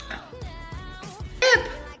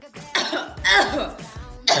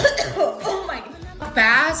 Oh my god.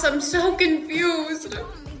 Bass, I'm so confused.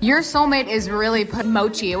 Your soulmate is really put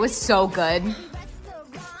mochi. It was so good.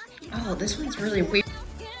 Oh, this one's really weird.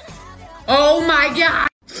 Oh my god.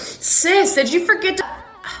 Sis, did you forget to...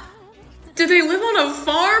 Do they live on a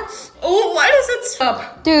farm? Oh, why does it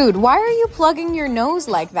stop? Dude, why are you plugging your nose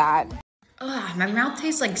like that? Ugh, my mouth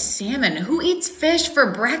tastes like salmon. Who eats fish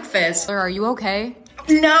for breakfast? Are you okay?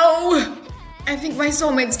 No! I think my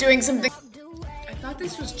soulmate's doing something. I thought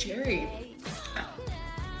this was cherry.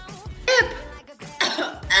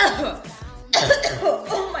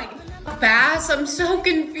 Oh my god. Bass, I'm so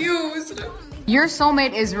confused. Your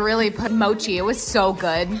soulmate is really put mochi. It was so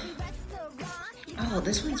good. Oh,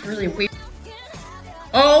 this one's really weird.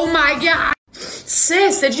 Oh my god.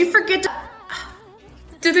 Sis, did you forget to...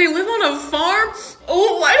 Do they live on a farm?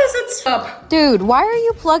 Oh, why does it stop? Dude, why are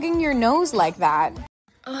you plugging your nose like that?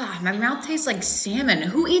 Ugh, my mouth tastes like salmon.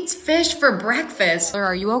 Who eats fish for breakfast?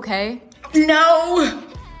 Are you okay? No!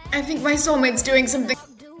 I think my soulmate's doing something.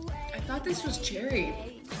 I thought this was cherry.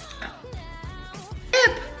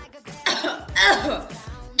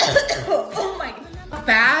 Oh my god.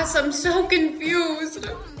 Bass, I'm so confused.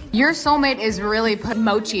 Your soulmate is really put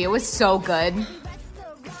mochi. It was so good.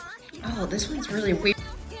 Oh, this one's really weird.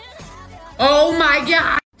 Oh my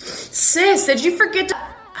god. Sis, did you forget to...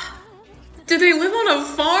 Do they live on a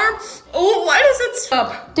farm? Oh, why does it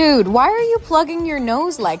stop? Dude, why are you plugging your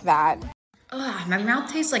nose like that? Ugh, my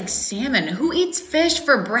mouth tastes like salmon. Who eats fish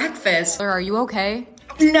for breakfast? Are you okay?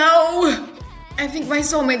 No! I think my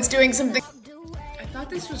soulmate's doing something. I thought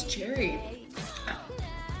this was cherry.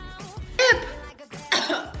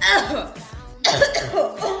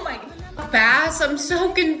 Oh my god. Bass, I'm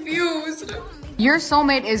so confused. Your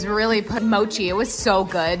soulmate is really put mochi. It was so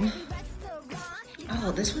good.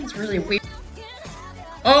 Oh, this one's really weird.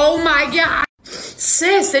 Oh my god.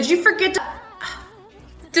 Sis, did you forget to...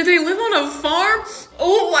 Do they live on a farm?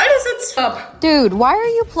 Oh, why does it stop? Dude, why are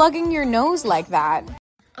you plugging your nose like that?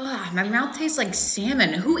 Ugh, my mouth tastes like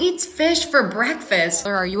salmon. Who eats fish for breakfast?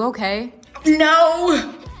 Are you okay?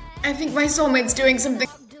 No! I think my soulmate's doing something.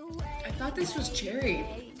 I thought this was cherry.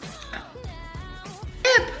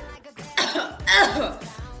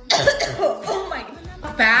 Oh my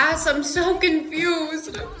god. Bass, I'm so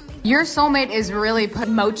confused. Your soulmate is really put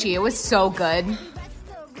mochi. It was so good.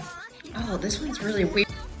 Oh, this one's really weird.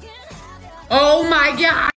 Oh my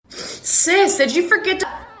god. Sis, did you forget to...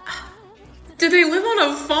 Do they live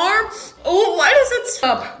on a farm? Oh, why does it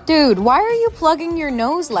stop? Dude, why are you plugging your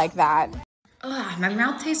nose like that? Ugh, my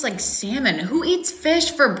mouth tastes like salmon. Who eats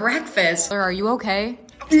fish for breakfast? Are you okay?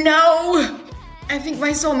 No! I think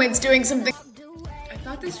my soulmate's doing something. I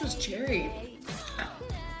thought this was cherry.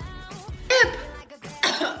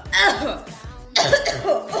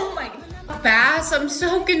 Oh my god. Bass, I'm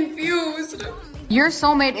so confused. Your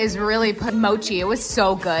soulmate is really put mochi. It was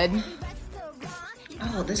so good.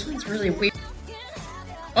 Oh, this one's really weird.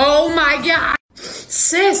 Oh my god!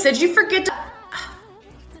 Sis, did you forget to...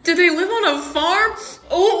 Do they live on a farm?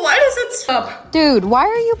 Oh, why does it stop? Dude, why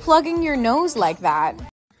are you plugging your nose like that?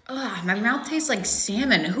 Ugh, my mouth tastes like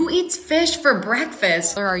salmon. Who eats fish for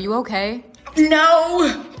breakfast? Are you okay?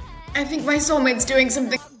 No! I think my soulmate's doing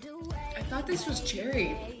something... I thought this was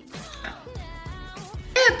cherry.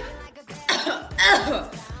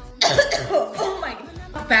 Oh my...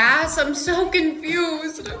 Bass, I'm so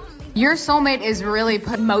confused. Your soulmate is really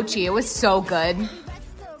put mochi. It was so good.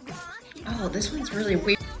 Oh, this one's really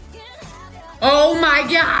weird. Oh my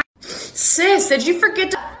god! Sis, did you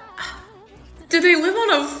forget to... Do they live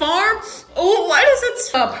on a farm? Oh, why does it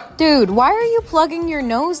stop? Dude, why are you plugging your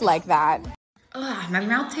nose like that? Ugh, my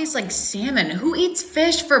mouth tastes like salmon. Who eats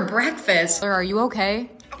fish for breakfast? Are you okay?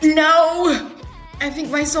 No! I think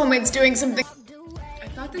my soulmate's doing something... I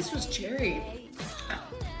thought this was cherry.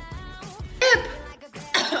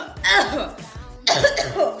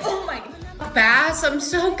 Oh my... Bass, I'm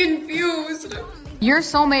so confused. Your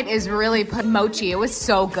soulmate is really put mochi. It was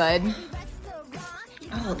so good.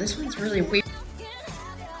 Oh, this one's really weird.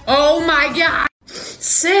 Oh my god!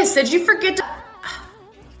 Sis, did you forget to...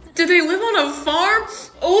 Do they live on a farm?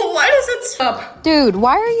 Oh, why does it stop? Dude,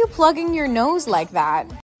 why are you plugging your nose like that?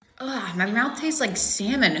 Ugh, my mouth tastes like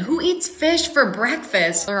salmon. Who eats fish for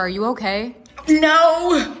breakfast? Are you okay?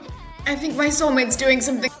 No! I think my soulmate's doing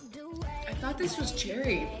something... I thought this was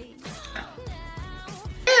cherry.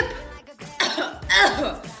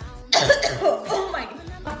 Oh my...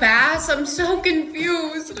 Bass, I'm so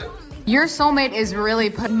confused. Your soulmate is really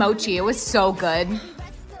put mochi. It was so good.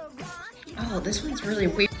 Oh, this one's really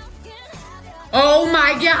weird. Oh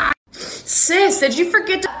my god! Sis, did you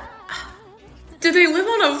forget to... Do they live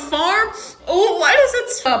on a farm? Oh, why does it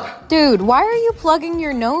stop? Dude, why are you plugging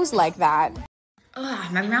your nose like that?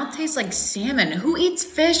 Ugh, my mouth tastes like salmon. Who eats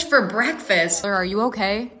fish for breakfast? Are you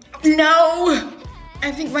okay? No!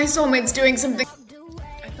 I think my soulmate's doing something...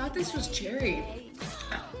 I thought this was cherry.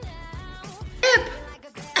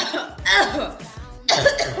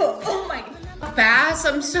 Oh my... Bass,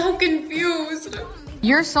 I'm so confused.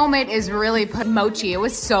 Your soulmate is really put mochi. It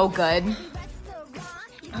was so good.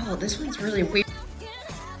 Oh, this one's really weird.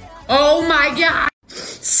 Oh my god!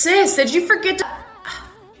 Sis, did you forget to...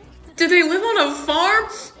 Do they live on a farm?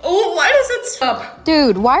 Oh, why does it stop?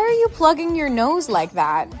 Dude, why are you plugging your nose like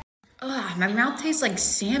that? Ugh, my mouth tastes like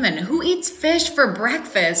salmon. Who eats fish for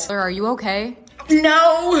breakfast? Are you okay?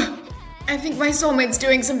 No! I think my soulmate's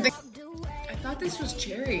doing something... I thought this was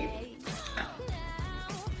cherry.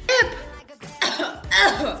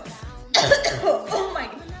 Oh my...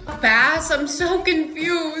 Bass, I'm so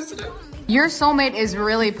confused. Your soulmate is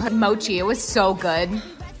really put mochi. It was so good.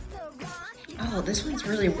 Oh, this one's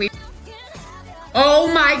really weird.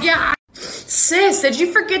 Oh my god! Sis, did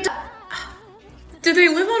you forget to... Do they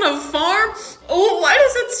live on a farm? Oh, why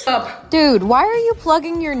does it stop? Dude, why are you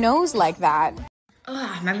plugging your nose like that?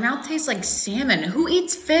 Ugh, my mouth tastes like salmon. Who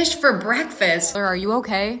eats fish for breakfast? Are you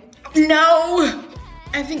okay? No!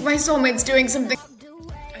 I think my soulmate's doing something...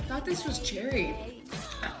 I thought this was cherry.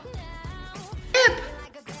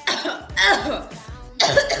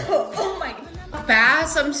 Oh my...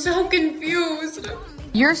 Bass, I'm so confused.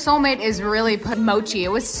 Your soulmate is really put mochi. It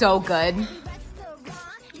was so good.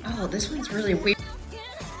 Oh, this one's really weird.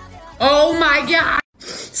 Oh my god!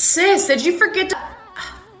 Sis, did you forget to...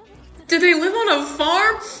 Do they live on a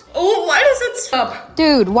farm? Oh, why does it stop?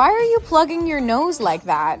 Dude, why are you plugging your nose like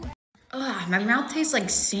that? Ugh, my mouth tastes like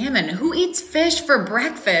salmon. Who eats fish for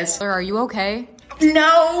breakfast? Are you okay?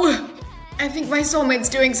 No! I think my soulmate's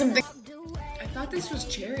doing something... I thought this was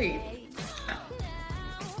cherry.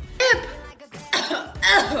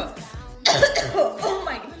 Oh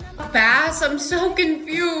my... Bass, I'm so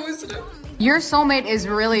confused. Your soulmate is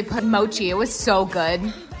really put mochi. It was so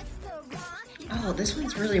good. Oh, this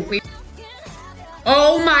one's really weird.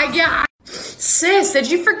 Oh my god! Sis, did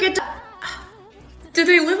you forget to... Do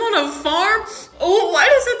they live on a farm? Oh, why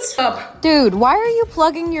does it stop? Dude, why are you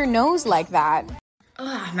plugging your nose like that?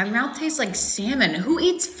 Ugh, my mouth tastes like salmon. Who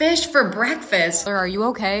eats fish for breakfast? Are you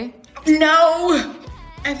okay? No!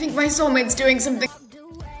 I think my soulmate's doing something...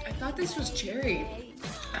 I thought this was cherry.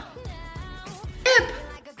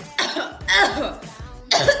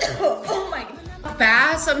 Oh my...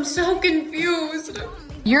 Bass, I'm so confused.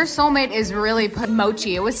 Your soulmate is really put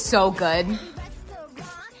mochi. It was so good.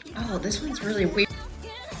 Oh, this one's really weird.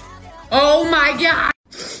 Oh my god!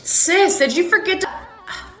 Sis, did you forget to...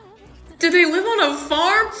 Do they live on a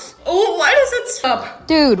farm? Oh, why does it stop?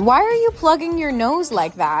 Dude, why are you plugging your nose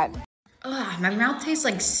like that? Ugh, my mouth tastes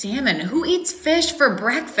like salmon. Who eats fish for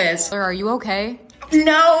breakfast? Are you okay?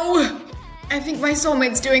 No! I think my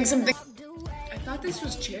soulmate's doing something. I thought this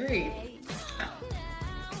was cherry.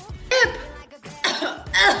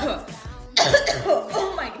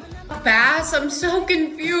 Oh my god. Bass, I'm so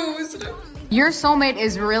confused. Your soulmate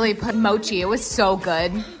is really put mochi. It was so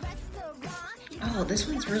good. Oh, this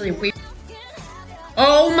one's really weird.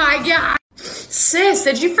 Oh my god. Sis,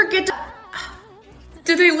 did you forget to...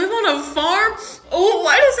 Do they live on a farm? Oh,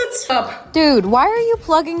 why does it stop? Dude, why are you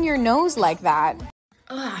plugging your nose like that?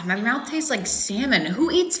 Ugh, my mouth tastes like salmon. Who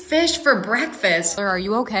eats fish for breakfast? Are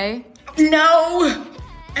you okay? No!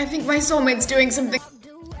 I think my soulmate's doing something.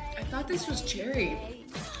 I thought this was cherry.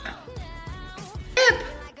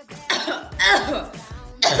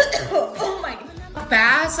 Oh my god.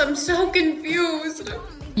 Bass, I'm so confused.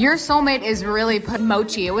 Your soulmate is really put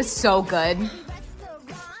mochi. It was so good.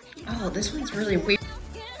 Oh, this one's really weird.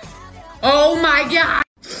 Oh my god.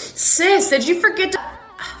 Sis, did you forget to...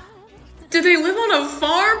 Do they live on a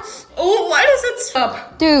farm? Oh, why does it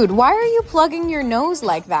stop? Dude, why are you plugging your nose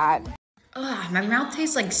like that? Ugh, my mouth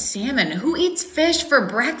tastes like salmon. Who eats fish for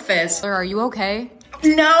breakfast? Are you okay?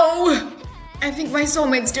 No! I think my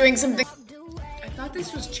soulmate's doing something. I thought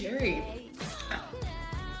this was cherry.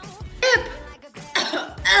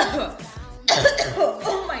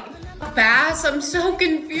 Oh my god. Bass, I'm so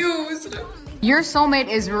confused. Your soulmate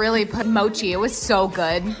is really put mochi. It was so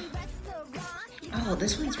good. Oh,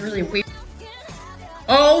 this one's really weird.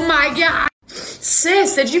 Oh my god.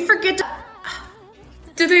 Sis, did you forget to...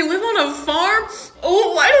 Do they live on a farm?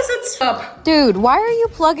 Oh, why does it stop? Dude, why are you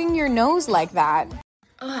plugging your nose like that?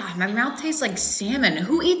 Ugh, my mouth tastes like salmon.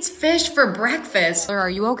 Who eats fish for breakfast? Are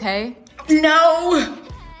you okay? No!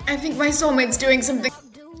 I think my soulmate's doing something.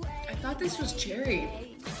 I thought this was cherry.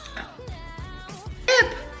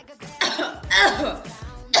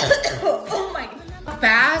 Oh my god.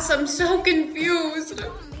 Bass, I'm so confused.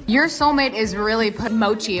 Your soulmate is really put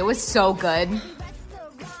mochi. It was so good.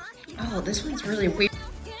 Oh, this one's really weird.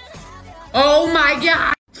 Oh my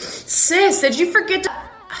god. Sis, did you forget to...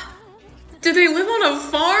 Do they live on a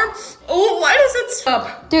farm? Oh, why does it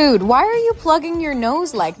stop? Dude, why are you plugging your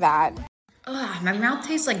nose like that? Ugh, my mouth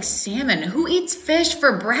tastes like salmon. Who eats fish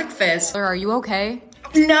for breakfast? Are you okay?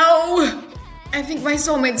 No! I think my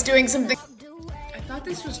soulmate's doing something. I thought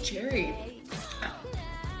this was cherry.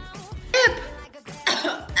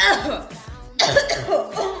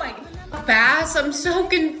 Oh my god. Bass, I'm so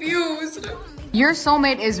confused. Your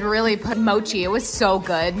soulmate is really put mochi. It was so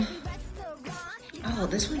good. Oh,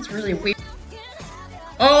 this one's really weird.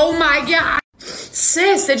 Oh my god.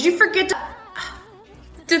 Sis, did you forget to...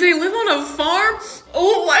 Do they live on a farm?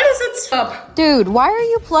 Oh, why does it stop? Dude, why are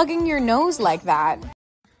you plugging your nose like that?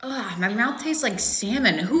 Ugh, my mouth tastes like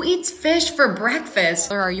salmon. Who eats fish for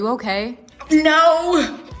breakfast? Are you okay?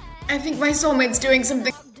 No! I think my soulmate's doing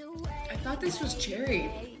something. I thought this was cherry.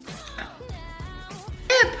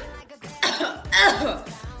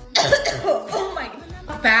 Oh my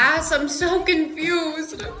god. Bass, I'm so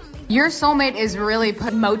confused. Your soulmate is really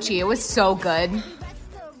put mochi. It was so good.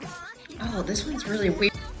 Oh, this one's really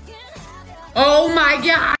weird. Oh my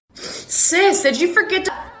god. Sis, did you forget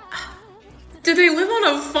to... Do they live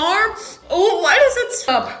on a farm? Oh, why does it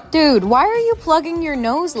stop? Dude, why are you plugging your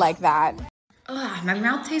nose like that? Ugh, my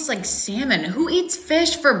mouth tastes like salmon. Who eats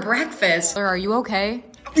fish for breakfast? Are you okay?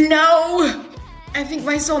 No! I think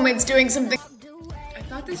my soulmate's doing something. I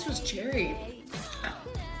thought this was cherry.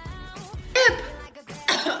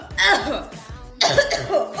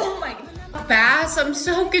 Oh my god. Bass, I'm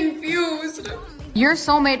so confused. Your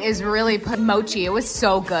soulmate is really put mochi. It was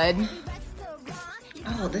so good.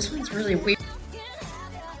 Oh, this one's really weird.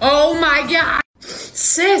 Oh my god.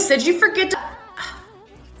 Sis, did you forget to...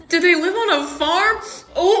 Do they live on a farm?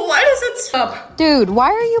 Oh, why does it stop? Dude, why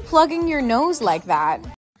are you plugging your nose like that?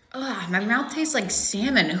 Ugh, my mouth tastes like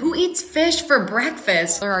salmon. Who eats fish for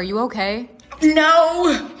breakfast? Are you okay?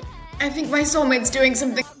 No! I think my soulmate's doing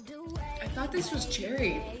something. I thought this was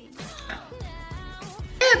cherry.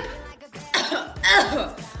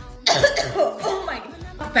 Oh my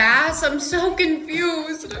god. Bass, I'm so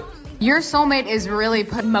confused. Your soulmate is really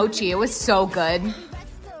put mochi. It was so good.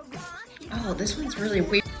 Oh, this one's really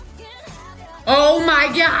weird. Oh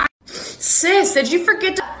my god. Sis, did you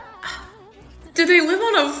forget to... Do they live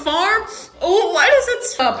on a farm? Oh, why does it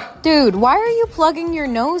stop? Dude, why are you plugging your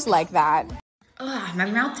nose like that? Ugh, my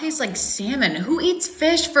mouth tastes like salmon. Who eats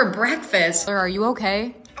fish for breakfast? Are you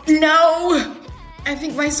okay? No! I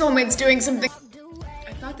think my soulmate's doing something.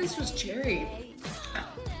 I thought this was cherry.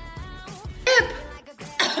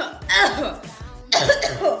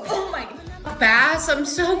 Oh my god. Bass, I'm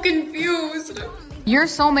so confused. Your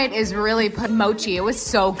soulmate is really put mochi. It was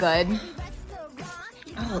so good.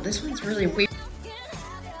 Oh, this one's really weird.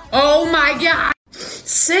 Oh my god!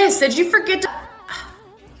 Sis, did you forget to...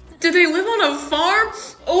 Do they live on a farm?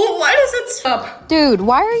 Oh, why does it stop? Dude,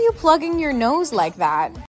 why are you plugging your nose like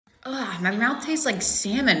that? Ugh, my mouth tastes like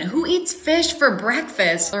salmon. Who eats fish for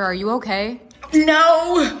breakfast? Are you okay?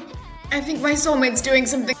 No! I think my soulmate's doing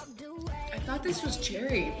something. I thought this was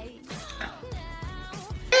cherry.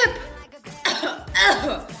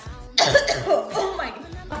 Oh my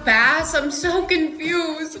god. Bass, I'm so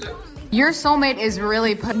confused. Your soulmate is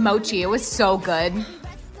really put mochi. It was so good.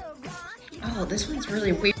 Oh, this one's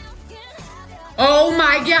really weird. Oh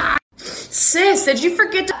my god! Sis, did you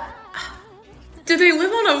forget to... Do they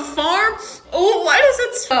live on a farm? Oh, why does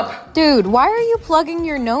it stop? Dude, why are you plugging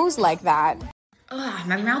your nose like that? Ugh,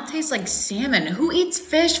 my mouth tastes like salmon. Who eats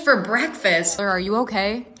fish for breakfast? Are you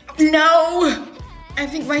okay? No! I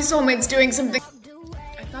think my soulmate's doing something.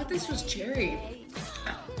 I thought this was cherry.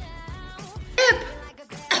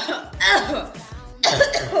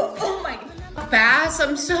 Oh my god. Bass,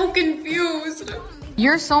 I'm so confused.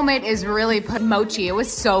 Your soulmate is really put mochi. It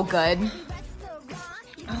was so good.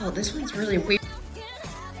 Oh, this one's really weird.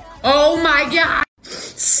 Oh my god!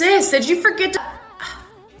 Sis, did you forget to...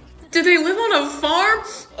 Do they live on a farm?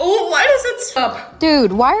 Oh, why does it stop?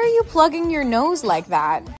 Dude, why are you plugging your nose like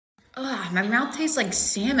that? Ugh, my mouth tastes like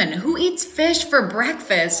salmon. Who eats fish for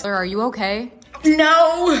breakfast? Are you okay?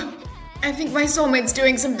 No! I think my soulmate's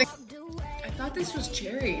doing something. I thought this was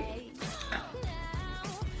cherry.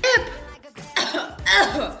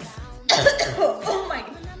 Oh my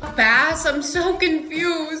god. Bass, I'm so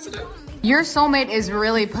confused. Your soulmate is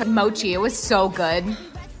really put mochi. It was so good.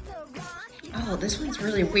 Oh, this one's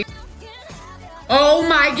really weird. Oh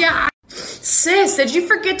my god! Sis, did you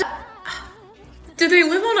forget to... Do they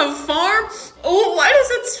live on a farm? Oh, why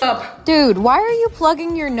does it stop? Dude, why are you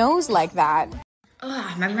plugging your nose like that?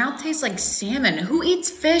 Ugh, my mouth tastes like salmon. Who eats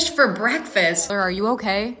fish for breakfast? Are you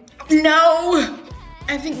okay? No!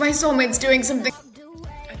 I think my soulmate's doing something.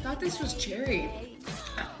 I thought this was cherry.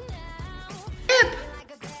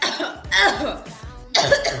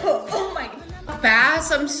 Oh my god.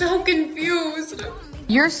 Bass, I'm so confused.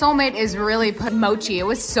 Your soulmate is really put mochi. It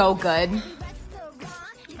was so good.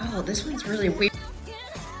 Oh, this one's really weird.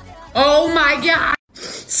 Oh my god!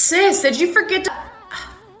 Sis, did you forget to...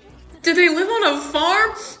 Do they live on a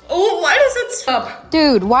farm? Oh, why does it stop?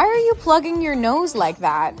 Dude, why are you plugging your nose like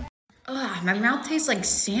that? Ugh, my mouth tastes like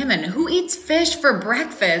salmon. Who eats fish for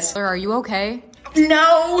breakfast? Are you okay?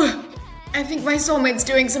 No! I think my soulmate's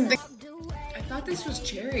doing something. I thought this was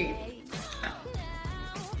cherry.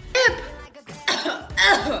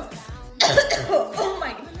 Oh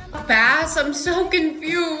my god. Bass, I'm so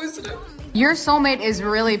confused. Your soulmate is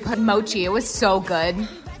really put mochi. It was so good.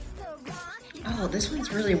 Oh, this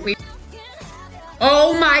one's really weird.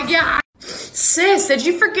 Oh my god! Sis, did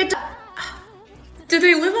you forget to... Do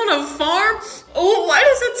they live on a farm? Oh, why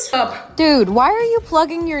does it stop? Dude, why are you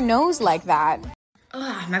plugging your nose like that?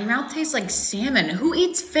 Ugh, my mouth tastes like salmon. Who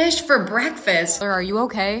eats fish for breakfast? Are you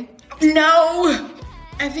okay? No!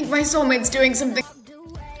 I think my soulmate's doing something.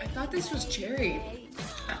 I thought this was cherry.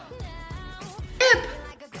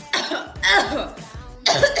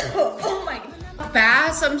 Oh my god.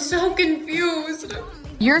 Bass, I'm so confused.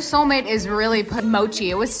 Your soulmate is really put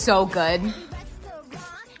mochi. It was so good.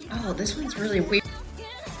 Oh, this one's really weird.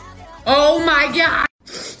 Oh my god!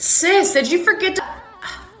 Sis, did you forget to...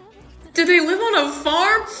 Do they live on a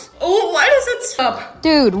farm? Oh, why does it stop?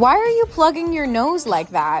 Dude, why are you plugging your nose like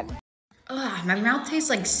that? Ugh, my mouth tastes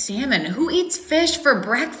like salmon. Who eats fish for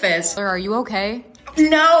breakfast? Are you okay?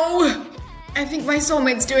 No! I think my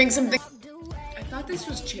soulmate's doing something. I thought this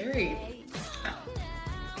was cherry.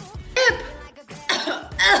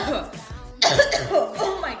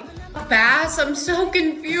 Oh my god. Bass, I'm so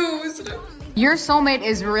confused. Your soulmate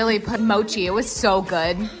is really put mochi. It was so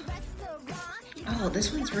good. Oh,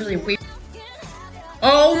 this one's really weird.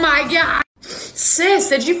 Oh my god! Sis,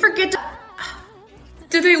 did you forget to...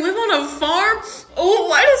 Do they live on a farm? Oh,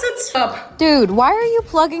 why does it stop? Dude, why are you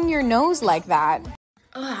plugging your nose like that?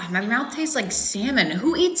 Ugh, my mouth tastes like salmon.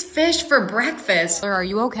 Who eats fish for breakfast? Are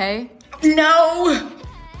you okay? No!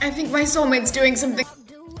 I think my soulmate's doing something.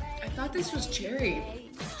 I thought this was cherry.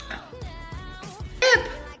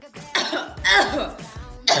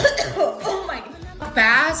 Oh my god.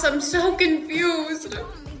 Bass, I'm so confused.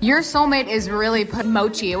 Your soulmate is really put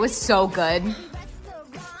mochi. It was so good.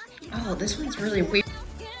 Oh, this one's really weird.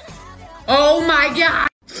 Oh my god!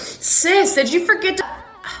 Sis, did you forget to...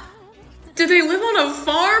 Do they live on a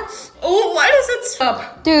farm? Oh, why does it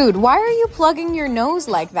stop? Dude, why are you plugging your nose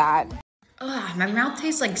like that? Ugh, my mouth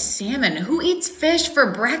tastes like salmon. Who eats fish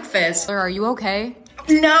for breakfast? Are you okay?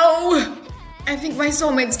 No! I think my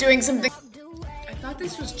soulmate's doing something. I thought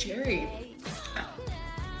this was cherry.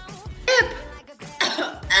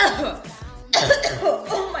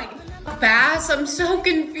 Oh my god. Bass, I'm so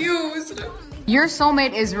confused. Your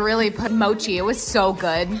soulmate is really put mochi. It was so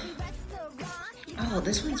good. Oh,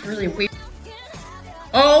 this one's really weird.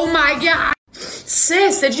 Oh my god.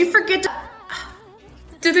 Sis, did you forget to...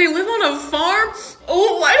 Do they live on a farm?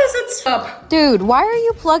 Oh, why does it stop? Dude, why are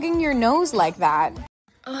you plugging your nose like that?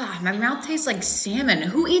 Ugh, my mouth tastes like salmon.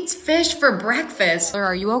 Who eats fish for breakfast?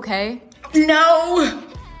 Are you okay? No!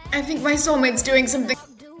 I think my soulmate's doing something.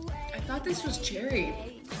 I thought this was cherry.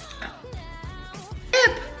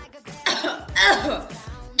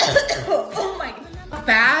 Oh my god.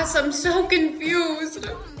 Bass, I'm so confused.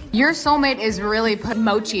 Your soulmate is really put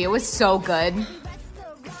mochi. It was so good.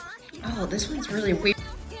 Oh, this one's really weird.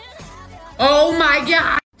 Oh my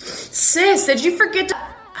god. Sis, did you forget to...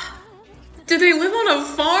 Do they live on a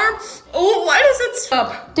farm? Oh, why does it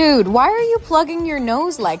stop? Dude, why are you plugging your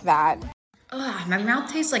nose like that? Ugh, my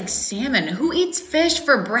mouth tastes like salmon. Who eats fish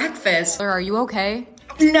for breakfast? Are you okay?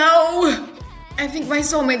 No! I think my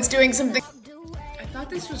soulmate's doing something. I thought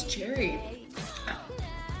this was cherry.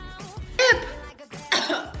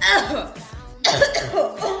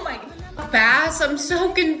 Oh my god. Bass, I'm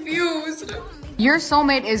so confused. Your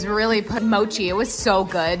soulmate is really put mochi. It was so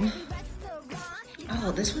good.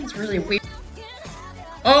 Oh, this one's really weird.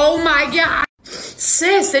 Oh my god.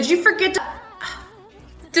 Sis, did you forget to...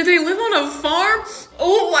 Do they live on a farm?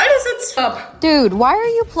 Oh, why does it stop? Dude, why are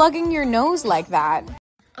you plugging your nose like that?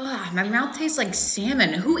 Ugh, my mouth tastes like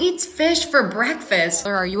salmon. Who eats fish for breakfast?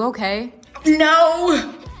 Are you okay?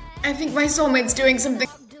 No! I think my soulmate's doing something.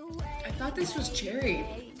 I thought this was cherry.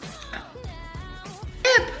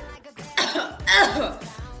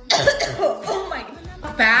 Oh my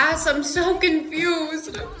god. Bass, I'm so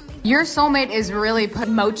confused. Your soulmate is really put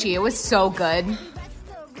mochi. It was so good.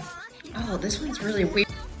 Oh, this one's really weird.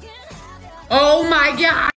 Oh my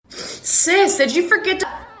god. Sis, did you forget to...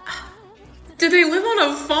 Do they live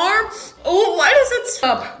on a farm? Oh, why does it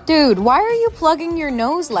stop? Dude, why are you plugging your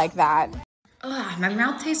nose like that? Ugh, my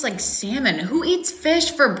mouth tastes like salmon. Who eats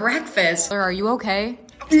fish for breakfast? Are you okay?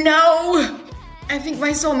 No! I think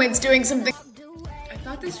my soulmate's doing something. I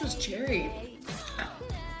thought this was cherry.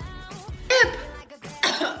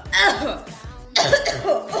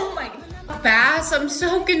 Oh my god. Bass, I'm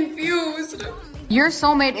so confused. Your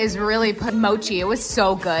soulmate is really put mochi. It was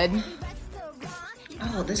so good.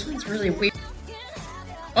 Oh, this one's really weird.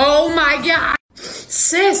 Oh my god.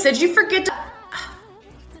 Sis, did you forget to...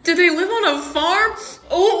 Do they live on a farm?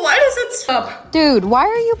 Oh, why does it stop? Dude, why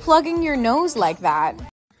are you plugging your nose like that?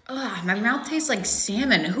 Ugh, my mouth tastes like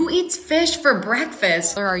salmon. Who eats fish for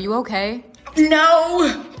breakfast? Are you okay?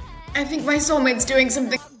 No! I think my soulmate's doing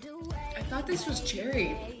something. I thought this was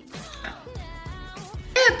cherry.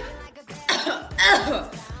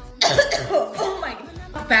 Oh my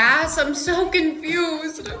god. Bass, I'm so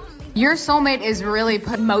confused. Your soulmate is really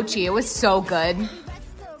put mochi. It was so good.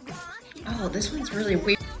 Oh, this one's really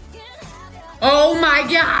weird. Oh my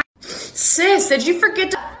god. Sis, did you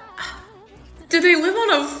forget to... Do they live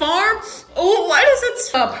on a farm? Oh, why does it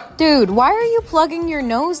stop? Dude, why are you plugging your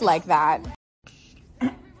nose like that?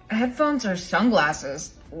 Headphones or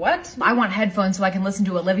sunglasses? What? I want headphones so I can listen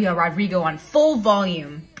to Olivia Rodrigo on full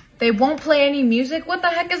volume. They won't play any music? What the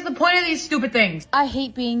heck is the point of these stupid things? I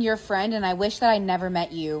hate being your friend and I wish that I never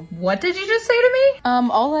met you. What did you just say to me?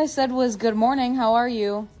 All I said was good morning, how are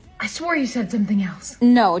you? I swore you said something else.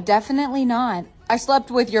 No, definitely not. I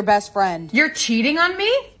slept with your best friend. You're cheating on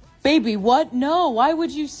me? Baby, what? No, why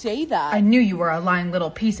would you say that? I knew you were a lying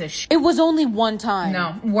little piece of shit. It was only one time.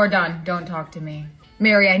 No, we're done. Don't talk to me.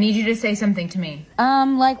 Mary, I need you to say something to me.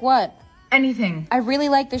 Like what? Anything. I really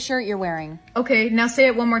like the shirt you're wearing. Okay, now say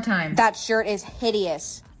it one more time. That shirt is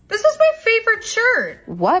hideous. This is my favorite shirt.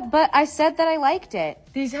 What? But I said that I liked it.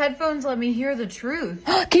 These headphones let me hear the truth.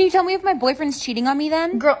 Can you tell me if my boyfriend's cheating on me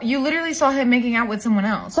then? Girl, you literally saw him making out with someone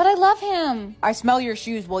else. But I love him. I smell your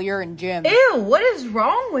shoes while you're in gym. Ew, what is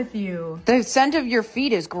wrong with you? The scent of your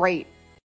feet is great.